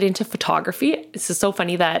a little bit into photography. This is so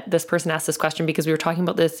funny that this person asked this question, because we were talking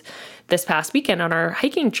about this past weekend on our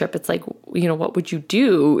hiking trip. It's like, what would you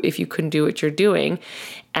do if you couldn't do what you're doing?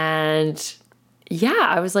 And yeah,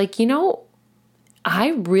 I was like, I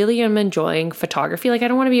really am enjoying photography. Like, I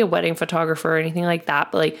don't want to be a wedding photographer or anything like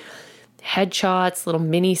that, but like headshots, little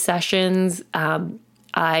mini sessions.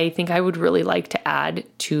 I think I would really like to add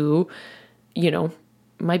to,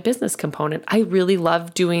 my business component. I really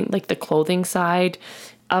love doing like the clothing side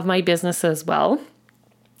of my business as well.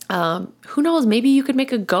 Who knows, maybe you could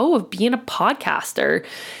make a go of being a podcaster,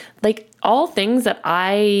 like all things that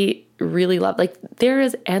I really love. Like there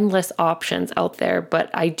is endless options out there,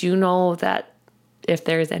 but I do know that if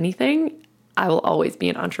there's anything, I will always be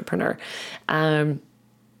an entrepreneur. And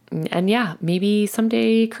yeah, maybe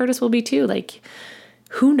someday Curtis will be too. Like,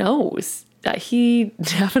 who knows? He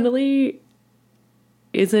definitely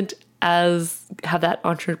isn't have that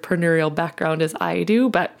entrepreneurial background as I do,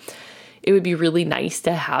 but it would be really nice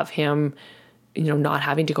to have him, not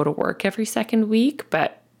having to go to work every second week.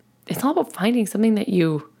 But it's all about finding something that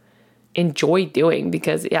you enjoy doing,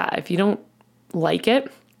 because yeah, if you don't like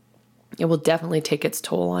it, it will definitely take its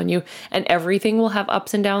toll on you, and everything will have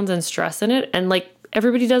ups and downs and stress in it. And like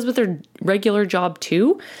everybody does with their regular job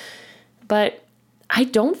too. But I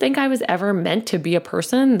don't think I was ever meant to be a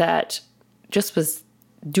person that just was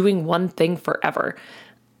doing one thing forever.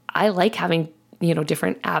 I like having,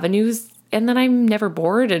 different avenues, and then I'm never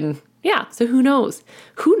bored. And yeah, so who knows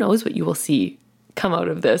what you will see come out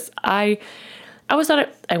of this. I always thought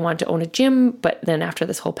I wanted to own a gym, but then after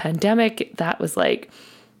this whole pandemic, that was like,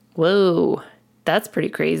 whoa, that's pretty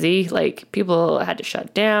crazy. Like people had to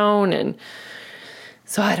shut down. And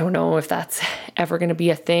so I don't know if that's ever going to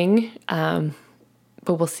be a thing. But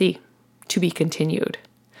we'll see. To be continued.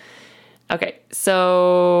 Okay,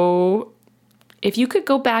 so if you could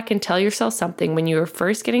go back and tell yourself something when you were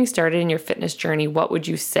first getting started in your fitness journey, what would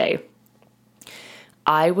you say?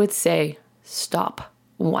 I would say, stop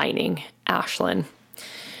whining, Ashlyn.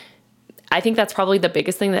 I think that's probably the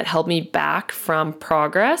biggest thing that held me back from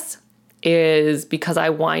progress, is because I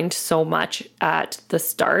whined so much at the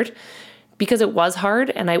start, because it was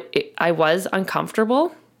hard and I was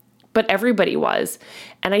uncomfortable. But everybody was.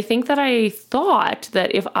 And I think that I thought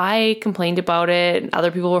that if I complained about it and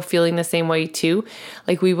other people were feeling the same way too,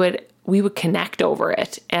 like we would we would connect over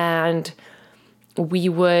it, and we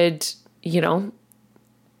would,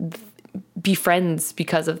 be friends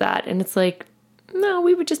because of that. And it's like, no,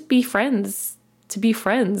 we would just be friends to be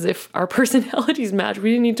friends. If our personalities match, we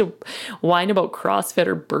didn't need to whine about CrossFit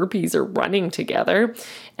or burpees or running together.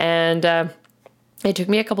 And it took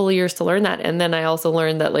me a couple of years to learn that. And then I also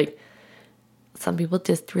learned that like some people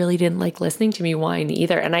just really didn't like listening to me whine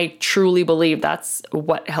either. And I truly believe that's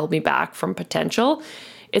what held me back from potential.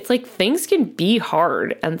 It's like things can be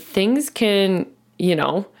hard and things can,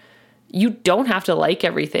 you don't have to like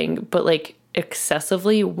everything, but like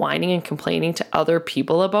excessively whining and complaining to other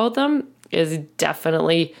people about them is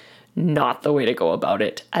definitely not the way to go about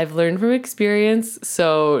it. I've learned from experience,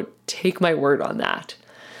 so take my word on that.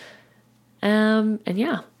 And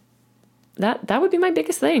yeah, that would be my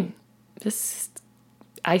biggest thing.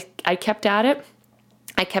 I kept at it.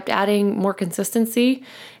 I kept adding more consistency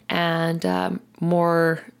and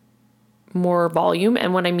more volume.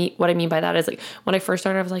 And what I mean by that is like when I first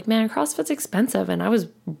started, I was like, man, CrossFit's expensive, and I was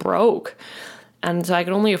broke. And so I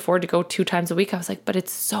could only afford to go 2 times a week. I was like, but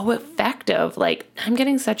it's so effective. Like I'm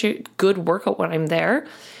getting such a good workout when I'm there.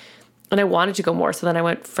 And I wanted to go more. So then I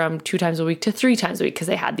went from 2 times a week to 3 times a week because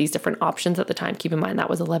they had these different options at the time. Keep in mind, that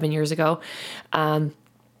was 11 years ago. And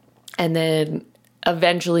then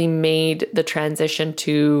eventually made the transition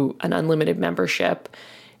to an unlimited membership.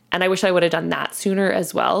 And I wish I would have done that sooner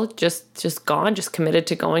as well. Just committed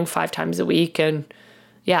to going 5 times a week. And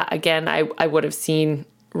yeah, again, I would have seen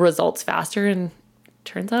results faster, and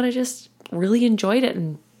turns out I just really enjoyed it,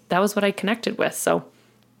 and that was what I connected with. So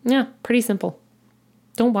yeah, pretty simple.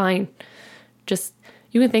 Don't whine. Just,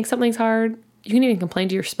 you can think something's hard. You can even complain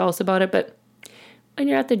to your spouse about it, but when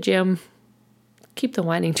you're at the gym, keep the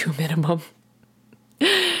whining to a minimum.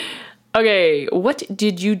 Okay, what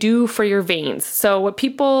did you do for your veins? So what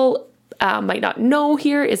people might not know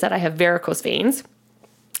here is that I have varicose veins.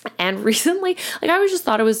 And recently, like I always just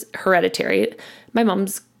thought it was hereditary. My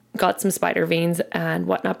mom's got some spider veins and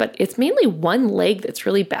whatnot, but it's mainly one leg that's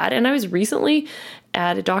really bad. And I was recently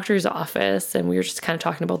at a doctor's office and we were just kind of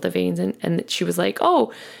talking about the veins, and she was like,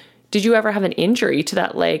 oh, did you ever have an injury to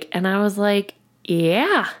that leg? And I was like,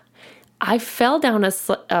 yeah, I fell down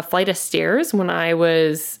a flight of stairs when I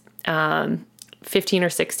was 15 or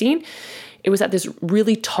 16. It was at this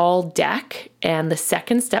really tall deck, and the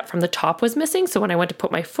second step from the top was missing. So when I went to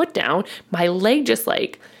put my foot down, my leg just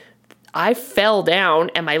I fell down,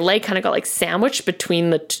 and my leg kind of got like sandwiched between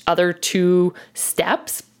the other 2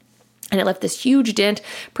 steps, and it left this huge dent.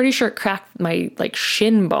 Pretty sure it cracked my like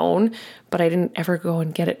shin bone, but I didn't ever go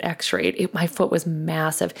and get it x-rayed. My foot was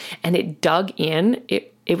massive, and it dug in.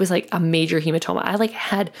 It was like a major hematoma. I like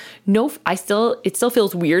had it still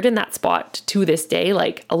feels weird in that spot to this day,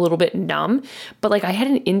 like a little bit numb, but like I had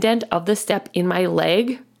an indent of the step in my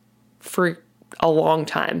leg for a long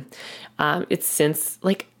time. It's since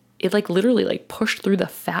it literally pushed through the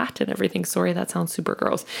fat and everything. Sorry, that sounds super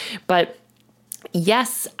gross, but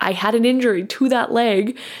yes, I had an injury to that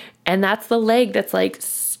leg, and that's the leg that's like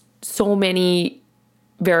so many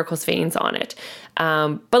varicose veins on it.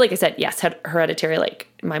 But like I said, yes, hereditary, like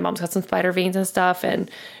my mom's got some spider veins and stuff.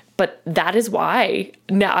 But that is why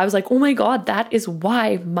now I was like, oh my God, that is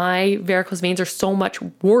why my varicose veins are so much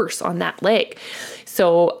worse on that leg.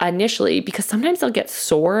 So initially, because sometimes they'll get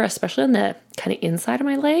sore, especially on the kind of inside of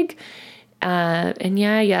my leg. And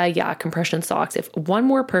yeah, compression socks. If one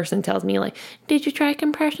more person tells me like, did you try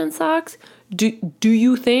compression socks? Do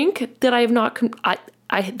you think that I have not,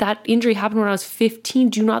 that injury happened when I was 15.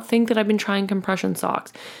 Do not think that I've been trying compression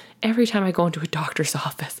socks. Every time I go into a doctor's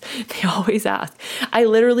office, they always ask. I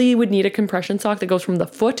literally would need a compression sock that goes from the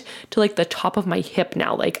foot to like the top of my hip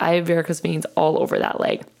now. Like I have varicose veins all over that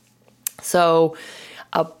leg. So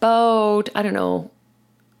about,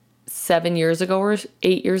 7 years ago or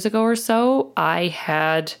 8 years ago or so, I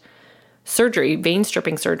had surgery, vein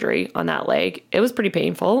stripping surgery on that leg. It was pretty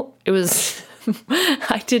painful. It was...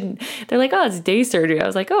 they're like, oh, it's day surgery. I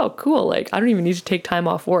was like, oh, cool. Like, I don't even need to take time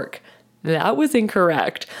off work. That was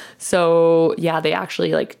incorrect. So yeah, they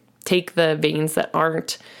actually like take the veins that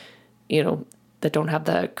aren't, that don't have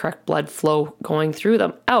the correct blood flow going through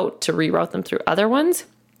them out to reroute them through other ones.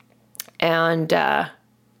 And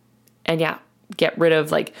yeah, get rid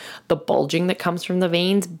of like the bulging that comes from the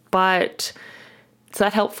veins. But so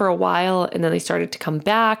that helped for a while. And then they started to come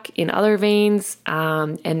back in other veins.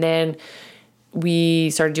 And then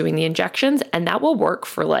we started doing the injections, and that will work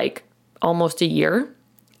for like almost a year.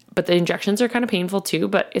 But the injections are kind of painful too.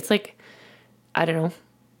 But it's like,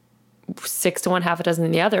 6 to 1, half a dozen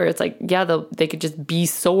in the other. It's like, yeah, they could just be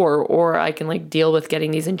sore, or I can like deal with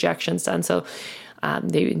getting these injections done. So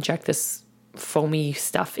they inject this foamy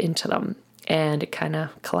stuff into them, and it kind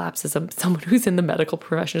of collapses them. Someone who's in the medical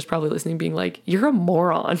profession is probably listening, being like, you're a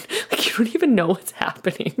moron. Like, you don't even know what's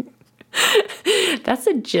happening. That's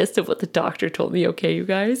the gist of what the doctor told me. Okay, you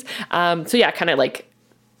guys. So yeah, kind of like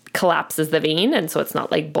collapses the vein. And so it's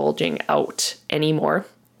not like bulging out anymore.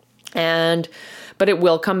 But it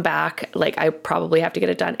will come back. Like, I probably have to get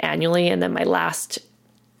it done annually. And then my last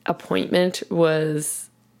appointment was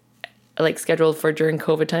like scheduled for during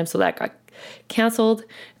COVID time. So that got canceled.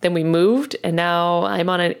 Then we moved, and now I'm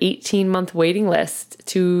on an 18-month waiting list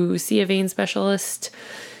to see a vein specialist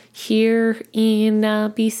here in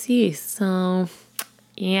BC. So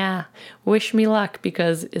yeah, wish me luck,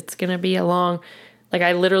 because it's going to be a long, like,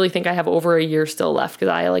 I literally think I have over a year still left,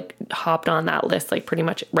 because I like hopped on that list like pretty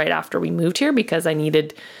much right after we moved here, because I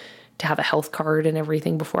needed to have a health card and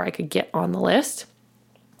everything before I could get on the list.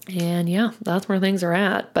 And yeah, that's where things are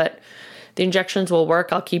at. But the injections will work.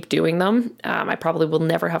 I'll keep doing them. I probably will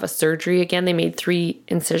never have a surgery again. They made 3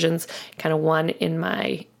 incisions, kind of one in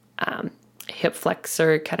my hip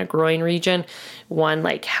flexor, kind of groin region, one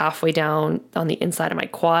like halfway down on the inside of my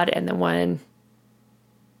quad, and then one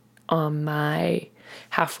on my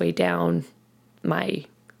halfway down the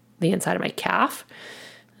inside of my calf.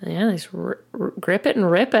 And yeah, just grip it and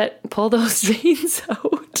rip it, pull those veins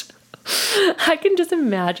out. I can just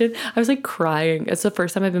imagine. I was like crying. It's the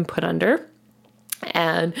first time I've been put under.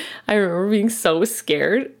 And I remember being so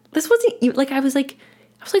scared. This wasn't even like, I was like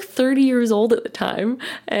 30 years old at the time.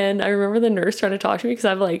 And I remember the nurse trying to talk to me, because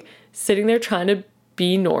I'm like sitting there trying to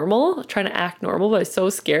be normal, trying to act normal, but I was so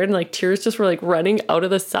scared, and like tears just were like running out of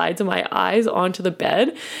the sides of my eyes onto the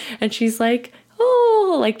bed. And she's like,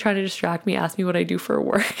 oh, like trying to distract me, ask me what I do for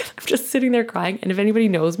work. I'm just sitting there crying. And if anybody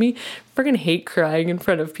knows me, I freaking hate crying in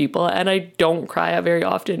front of people. And I don't cry very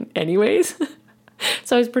often anyways.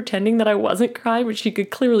 So I was pretending that I wasn't crying, but she could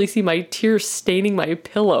clearly see my tears staining my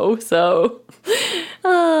pillow. So,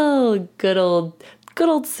 oh, good old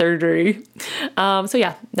surgery. So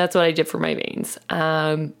yeah, that's what I did for my veins.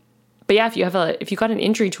 But yeah, if you got an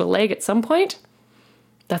injury to a leg at some point,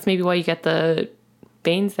 that's maybe why you get the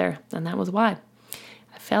veins there. And that was why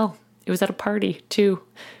I fell. It was at a party too.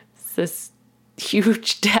 It's this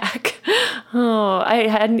huge deck. Oh,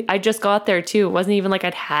 I just got there too. It wasn't even like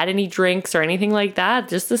I'd had any drinks or anything like that.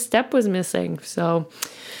 Just the step was missing. So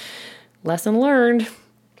lesson learned.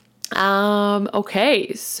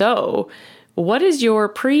 Okay. So what is your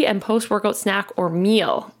pre and post workout snack or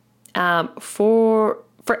meal? For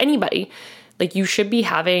anybody, like, you should be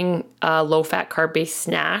having a low fat carb based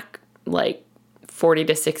snack like 40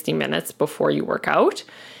 to 60 minutes before you work out.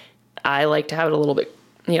 I like to have it a little bit,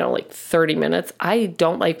 like 30 minutes. I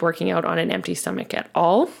don't like working out on an empty stomach at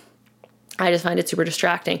all. I just find it super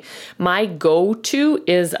distracting. My go-to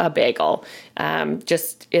is a bagel.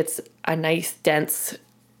 It's a nice, dense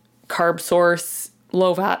carb source,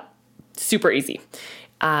 low fat, super easy.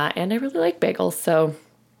 And I really like bagels. So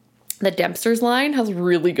the Dempster's line has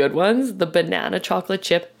really good ones. The banana chocolate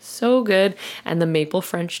chip, so good. And the maple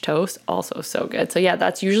French toast, also so good. So yeah,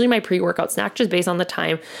 that's usually my pre-workout snack, just based on the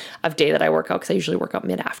time of day that I work out, because I usually work out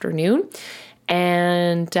mid-afternoon.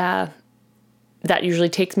 And that usually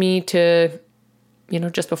takes me to,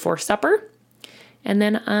 just before supper. And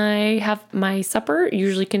then I have my supper,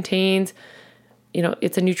 usually contains,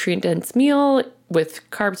 it's a nutrient-dense meal with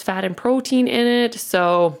carbs, fat, and protein in it.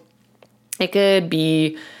 So it could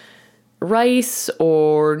be rice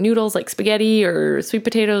or noodles like spaghetti or sweet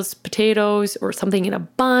potatoes, or something in a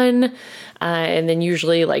bun. And then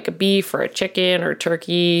usually like a beef or a chicken or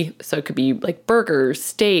turkey. So it could be like burgers,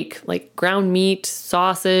 steak, like ground meat,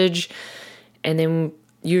 sausage, and then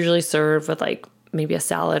usually serve with like maybe a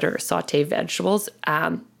salad or sauteed vegetables.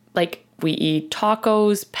 Like we eat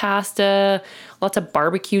tacos, pasta, lots of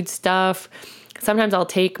barbecued stuff. Sometimes I'll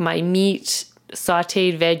take my meat,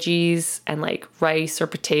 sauteed veggies, and like rice or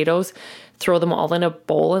potatoes, throw them all in a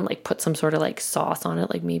bowl and like put some sort of like sauce on it,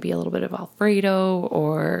 like maybe a little bit of Alfredo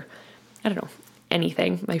or I don't know,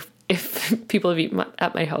 anything. If people have eaten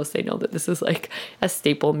at my house, they know that this is like a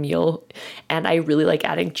staple meal, and I really like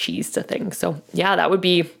adding cheese to things. So yeah, that would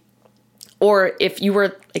be, or if you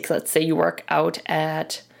were like, let's say you work out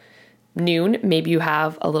at noon, maybe you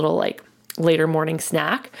have a little like later morning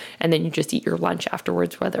snack, and then you just eat your lunch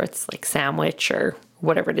afterwards, whether it's like sandwich or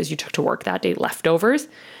whatever it is you took to work that day, leftovers.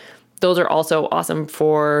 Those are also awesome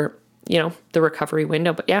for, the recovery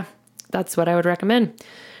window. But yeah, that's what I would recommend.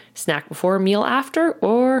 Snack before, meal after,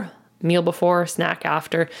 or meal before, snack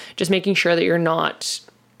after. Just making sure that you're not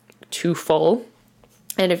too full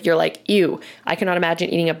And if you're like, ew, I cannot imagine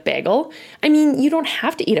eating a bagel. I mean, you don't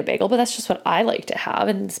have to eat a bagel, but that's just what I like to have.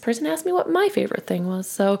 And this person asked me what my favorite thing was.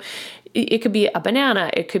 So it could be a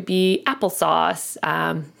banana. It could be applesauce,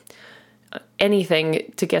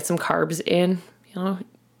 anything to get some carbs in,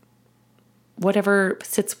 whatever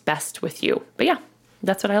sits best with you. But yeah,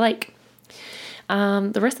 that's what I like.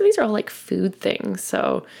 The rest of these are all like food things.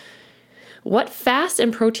 So what fast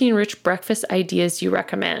and protein-rich breakfast ideas do you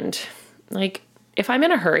recommend? Like, if I'm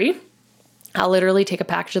in a hurry, I'll literally take a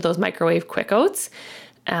package of those microwave quick oats,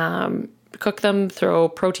 cook them, throw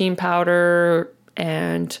protein powder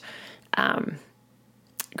and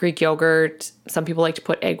Greek yogurt. Some people like to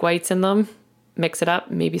put egg whites in them, mix it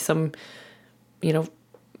up, maybe some,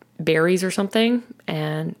 berries or something.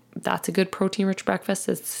 And that's a good protein-rich breakfast.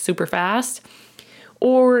 It's super fast.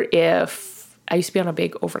 Or if I used to be on a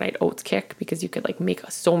big overnight oats kick because you could like make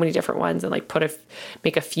so many different ones and like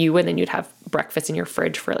make a few, and then you'd have breakfast in your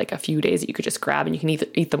fridge for like a few days that you could just grab, and you can either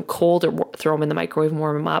eat them cold or throw them in the microwave and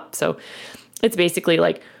warm them up. So it's basically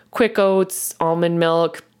like quick oats, almond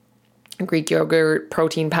milk, Greek yogurt,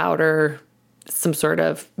 protein powder, some sort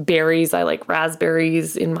of berries. I like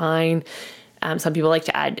raspberries in mine. Some people like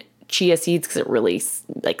to add chia seeds because it really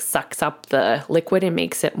like sucks up the liquid and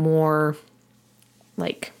makes it more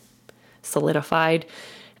like solidified.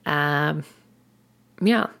 But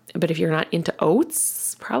if you're not into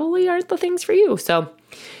oats, probably aren't the things for you. So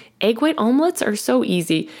egg white omelets are so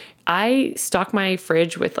easy. I stock my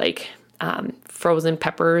fridge with like frozen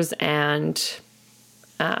peppers and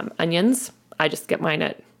onions. I just get mine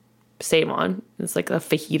at Save On. It's like a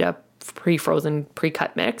fajita pre-frozen,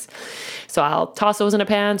 pre-cut mix. So I'll toss those in a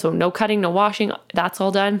pan. So no cutting, no washing. That's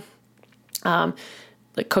all done.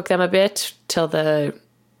 Cook them a bit till they're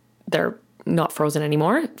not frozen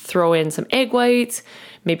anymore. Throw in some egg whites,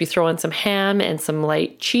 maybe throw in some ham and some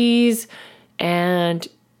light cheese. And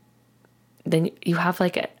then you have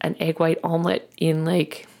like an egg white omelet in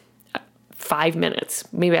like 5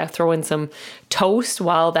 minutes. Maybe I throw in some toast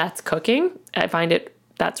while that's cooking. I find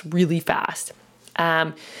that's really fast.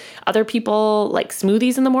 Other people like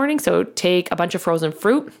smoothies in the morning. So take a bunch of frozen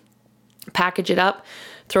fruit, package it up,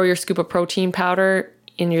 throw your scoop of protein powder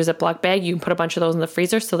in your Ziploc bag. You can put a bunch of those in the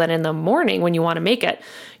freezer so that in the morning when you want to make it,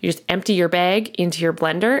 you just empty your bag into your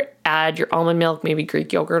blender, add your almond milk, maybe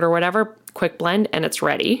Greek yogurt or whatever, quick blend, and it's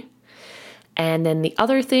ready. And then the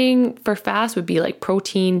other thing for fast would be like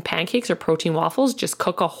protein pancakes or protein waffles. Just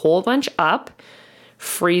cook a whole bunch up,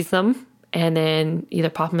 freeze them, and then either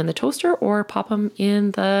pop them in the toaster or pop them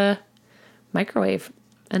in the microwave.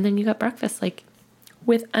 And then you got breakfast like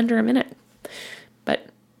with under a minute. But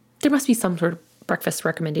there must be some sort of breakfast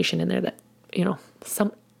recommendation in there that,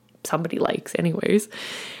 somebody likes anyways.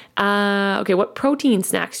 Okay, what protein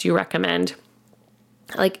snacks do you recommend?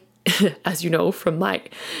 Like, as you know from my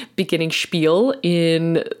beginning spiel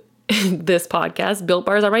in this podcast, Built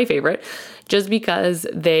Bars are my favorite just because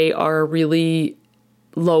they are really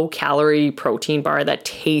low calorie protein bar that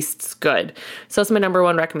tastes good. So that's my number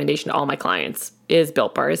one recommendation to all my clients is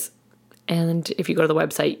Built Bars. And if you go to the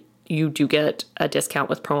website, you do get a discount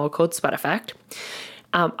with promo code SweatEffect.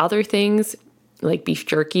 Other things like beef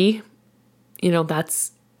jerky,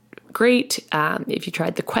 that's great. If you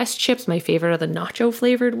tried the Quest chips, my favorite are the nacho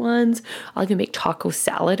flavored ones. I'll even make taco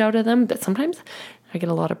salad out of them, but sometimes I get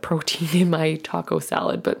a lot of protein in my taco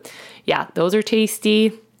salad. But yeah, those are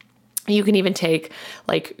tasty. You can even take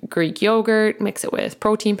like Greek yogurt, mix it with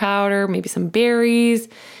protein powder, maybe some berries.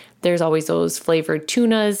 There's always those flavored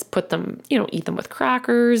tunas, put them, eat them with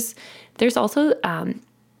crackers. There's also,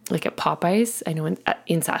 like at Popeyes, I know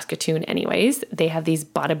in Saskatoon anyways, they have these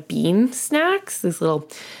Bada Bean snacks, these little,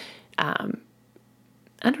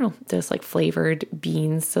 there's like flavored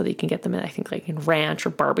beans so that you can get them in, I think like in ranch or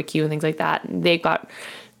barbecue and things like that. And they've got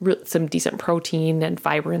some decent protein and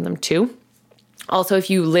fiber in them too. Also, if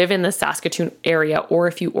you live in the Saskatoon area or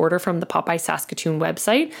if you order from the Popeye Saskatoon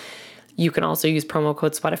website, you can also use promo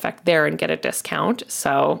code SweatEffect there and get a discount.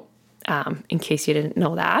 So in case you didn't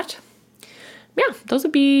know that. Yeah, those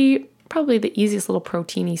would be probably the easiest little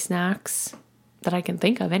proteiny snacks that I can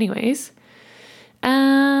think of anyways.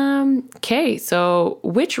 Okay, so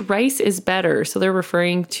which rice is better? So they're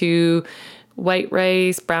referring to white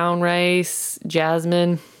rice, brown rice,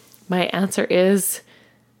 jasmine. My answer is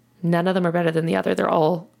none of them are better than the other. They're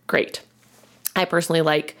all great. I personally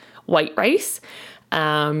like white rice,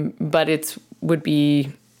 but would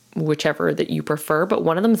be whichever that you prefer. But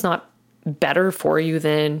one of them is not better for you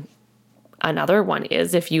than another one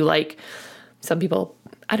is. If you like, some people,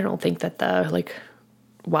 I don't think that the like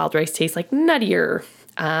wild rice tastes like nuttier.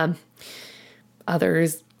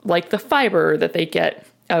 Others like the fiber that they get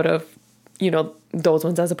out of, those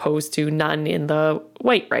ones as opposed to none in the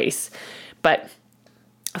white rice. But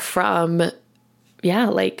from,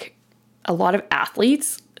 like a lot of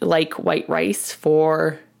athletes like white rice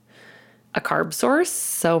for a carb source.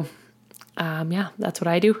 So, that's what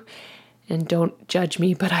I do. And don't judge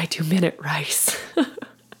me, but I do minute rice.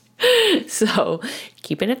 So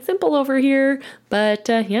keeping it simple over here, but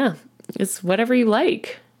it's whatever you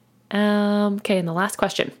like. Okay, and the last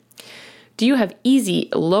question. Do you have easy,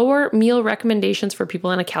 lower meal recommendations for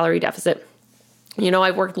people in a calorie deficit?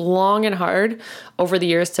 I've worked long and hard over the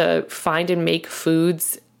years to find and make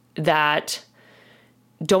foods that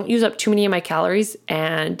don't use up too many of my calories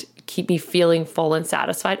and keep me feeling full and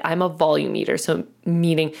satisfied. I'm a volume eater, so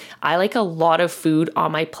meaning I like a lot of food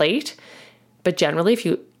on my plate. But generally, if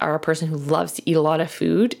you are a person who loves to eat a lot of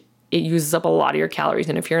food, it uses up a lot of your calories.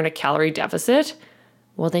 And if you're in a calorie deficit,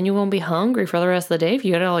 well, then you won't be hungry for the rest of the day if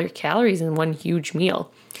you get all your calories in one huge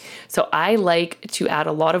meal. So I like to add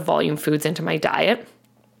a lot of volume foods into my diet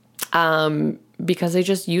because they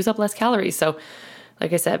just use up less calories. So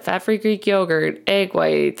like I said, fat-free Greek yogurt, egg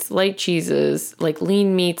whites, light cheeses, like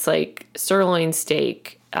lean meats like sirloin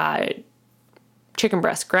steak, chicken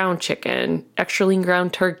breast, ground chicken, extra lean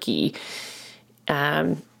ground turkey,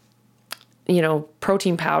 protein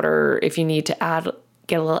powder if you need to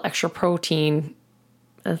get a little extra protein.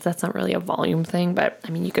 That's not really a volume thing, but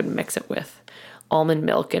you could mix it with almond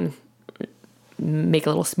milk and make a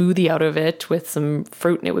little smoothie out of it with some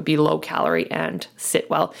fruit, and it would be low calorie and sit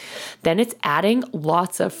well. Then it's adding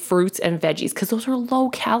lots of fruits and veggies because those are low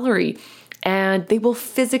calorie and they will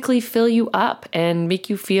physically fill you up and make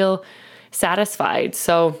you feel satisfied.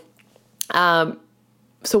 So,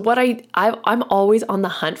 what I'm always on the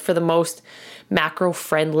hunt for the most macro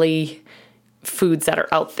friendly foods that are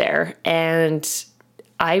out there, and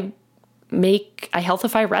I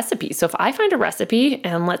healthify recipes. So if I find a recipe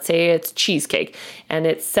and let's say it's cheesecake and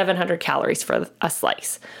it's 700 calories for a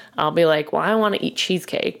slice, I'll be like, well, I want to eat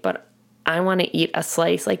cheesecake, but I want to eat a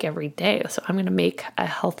slice like every day. So I'm going to make a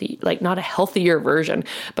healthy, like not a healthier version,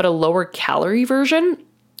 but a lower calorie version.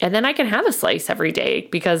 And then I can have a slice every day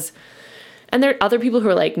and there are other people who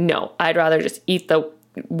are like, no, I'd rather just eat the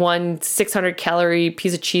 600 calorie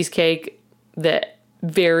piece of cheesecake that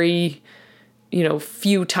very,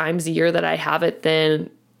 few times a year that I have it than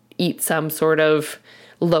eat some sort of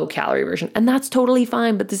low calorie version. And that's totally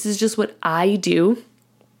fine. But this is just what I do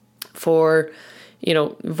for,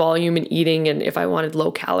 volume and eating. And if I wanted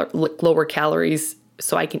lower calories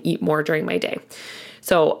so I can eat more during my day.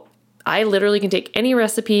 So I literally can take any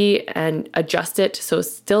recipe and adjust it so it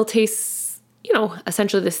still tastes,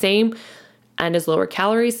 essentially the same and is lower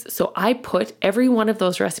calories. So I put every one of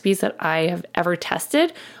those recipes that I have ever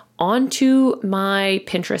tested onto my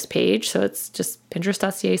Pinterest page. So it's just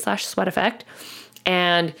pinterest.ca/sweateffect.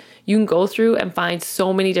 And you can go through and find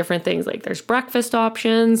so many different things. Like there's breakfast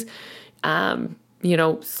options,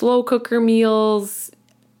 slow cooker meals,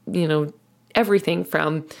 everything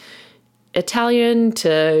from Italian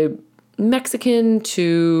to Mexican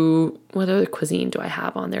to what other cuisine do I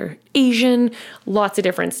have on there? Asian, lots of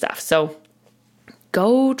different stuff. So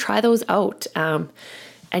go try those out.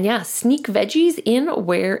 And sneak veggies in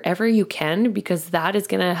wherever you can, because that is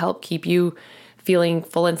going to help keep you feeling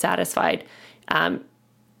full and satisfied.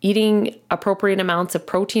 Eating appropriate amounts of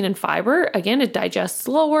protein and fiber, again, it digests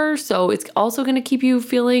slower. So it's also going to keep you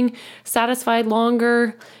feeling satisfied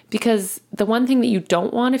longer, because the one thing that you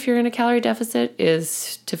don't want if you're in a calorie deficit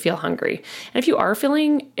is to feel hungry. And if you are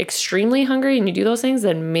feeling extremely hungry and you do those things,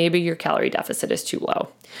 then maybe your calorie deficit is too low.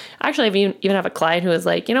 Actually, I even have a client who is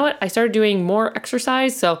like, you know what? I started doing more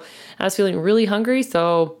exercise, so I was feeling really hungry.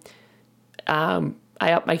 So I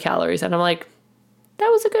upped my calories, and I'm like, that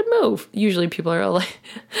was a good move. Usually people are like,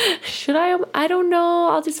 should I? I don't know.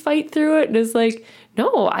 I'll just fight through it. And it's like,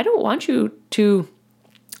 no, I don't want you to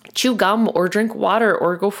chew gum or drink water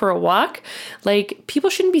or go for a walk. Like, people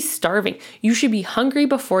shouldn't be starving. You should be hungry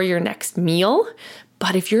before your next meal.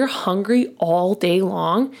 But if you're hungry all day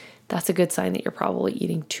long, that's a good sign that you're probably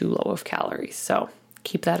eating too low of calories. So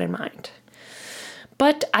keep that in mind.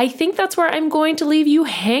 But I think that's where I'm going to leave you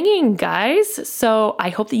hanging, guys. So I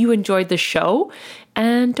hope that you enjoyed the show,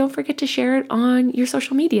 and don't forget to share it on your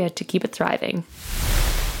social media to keep it thriving.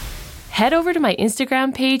 Head over to my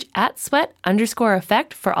Instagram page at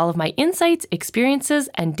 @sweat_effect for all of my insights, experiences,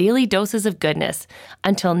 and daily doses of goodness.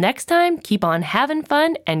 Until next time, keep on having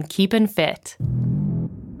fun and keeping fit.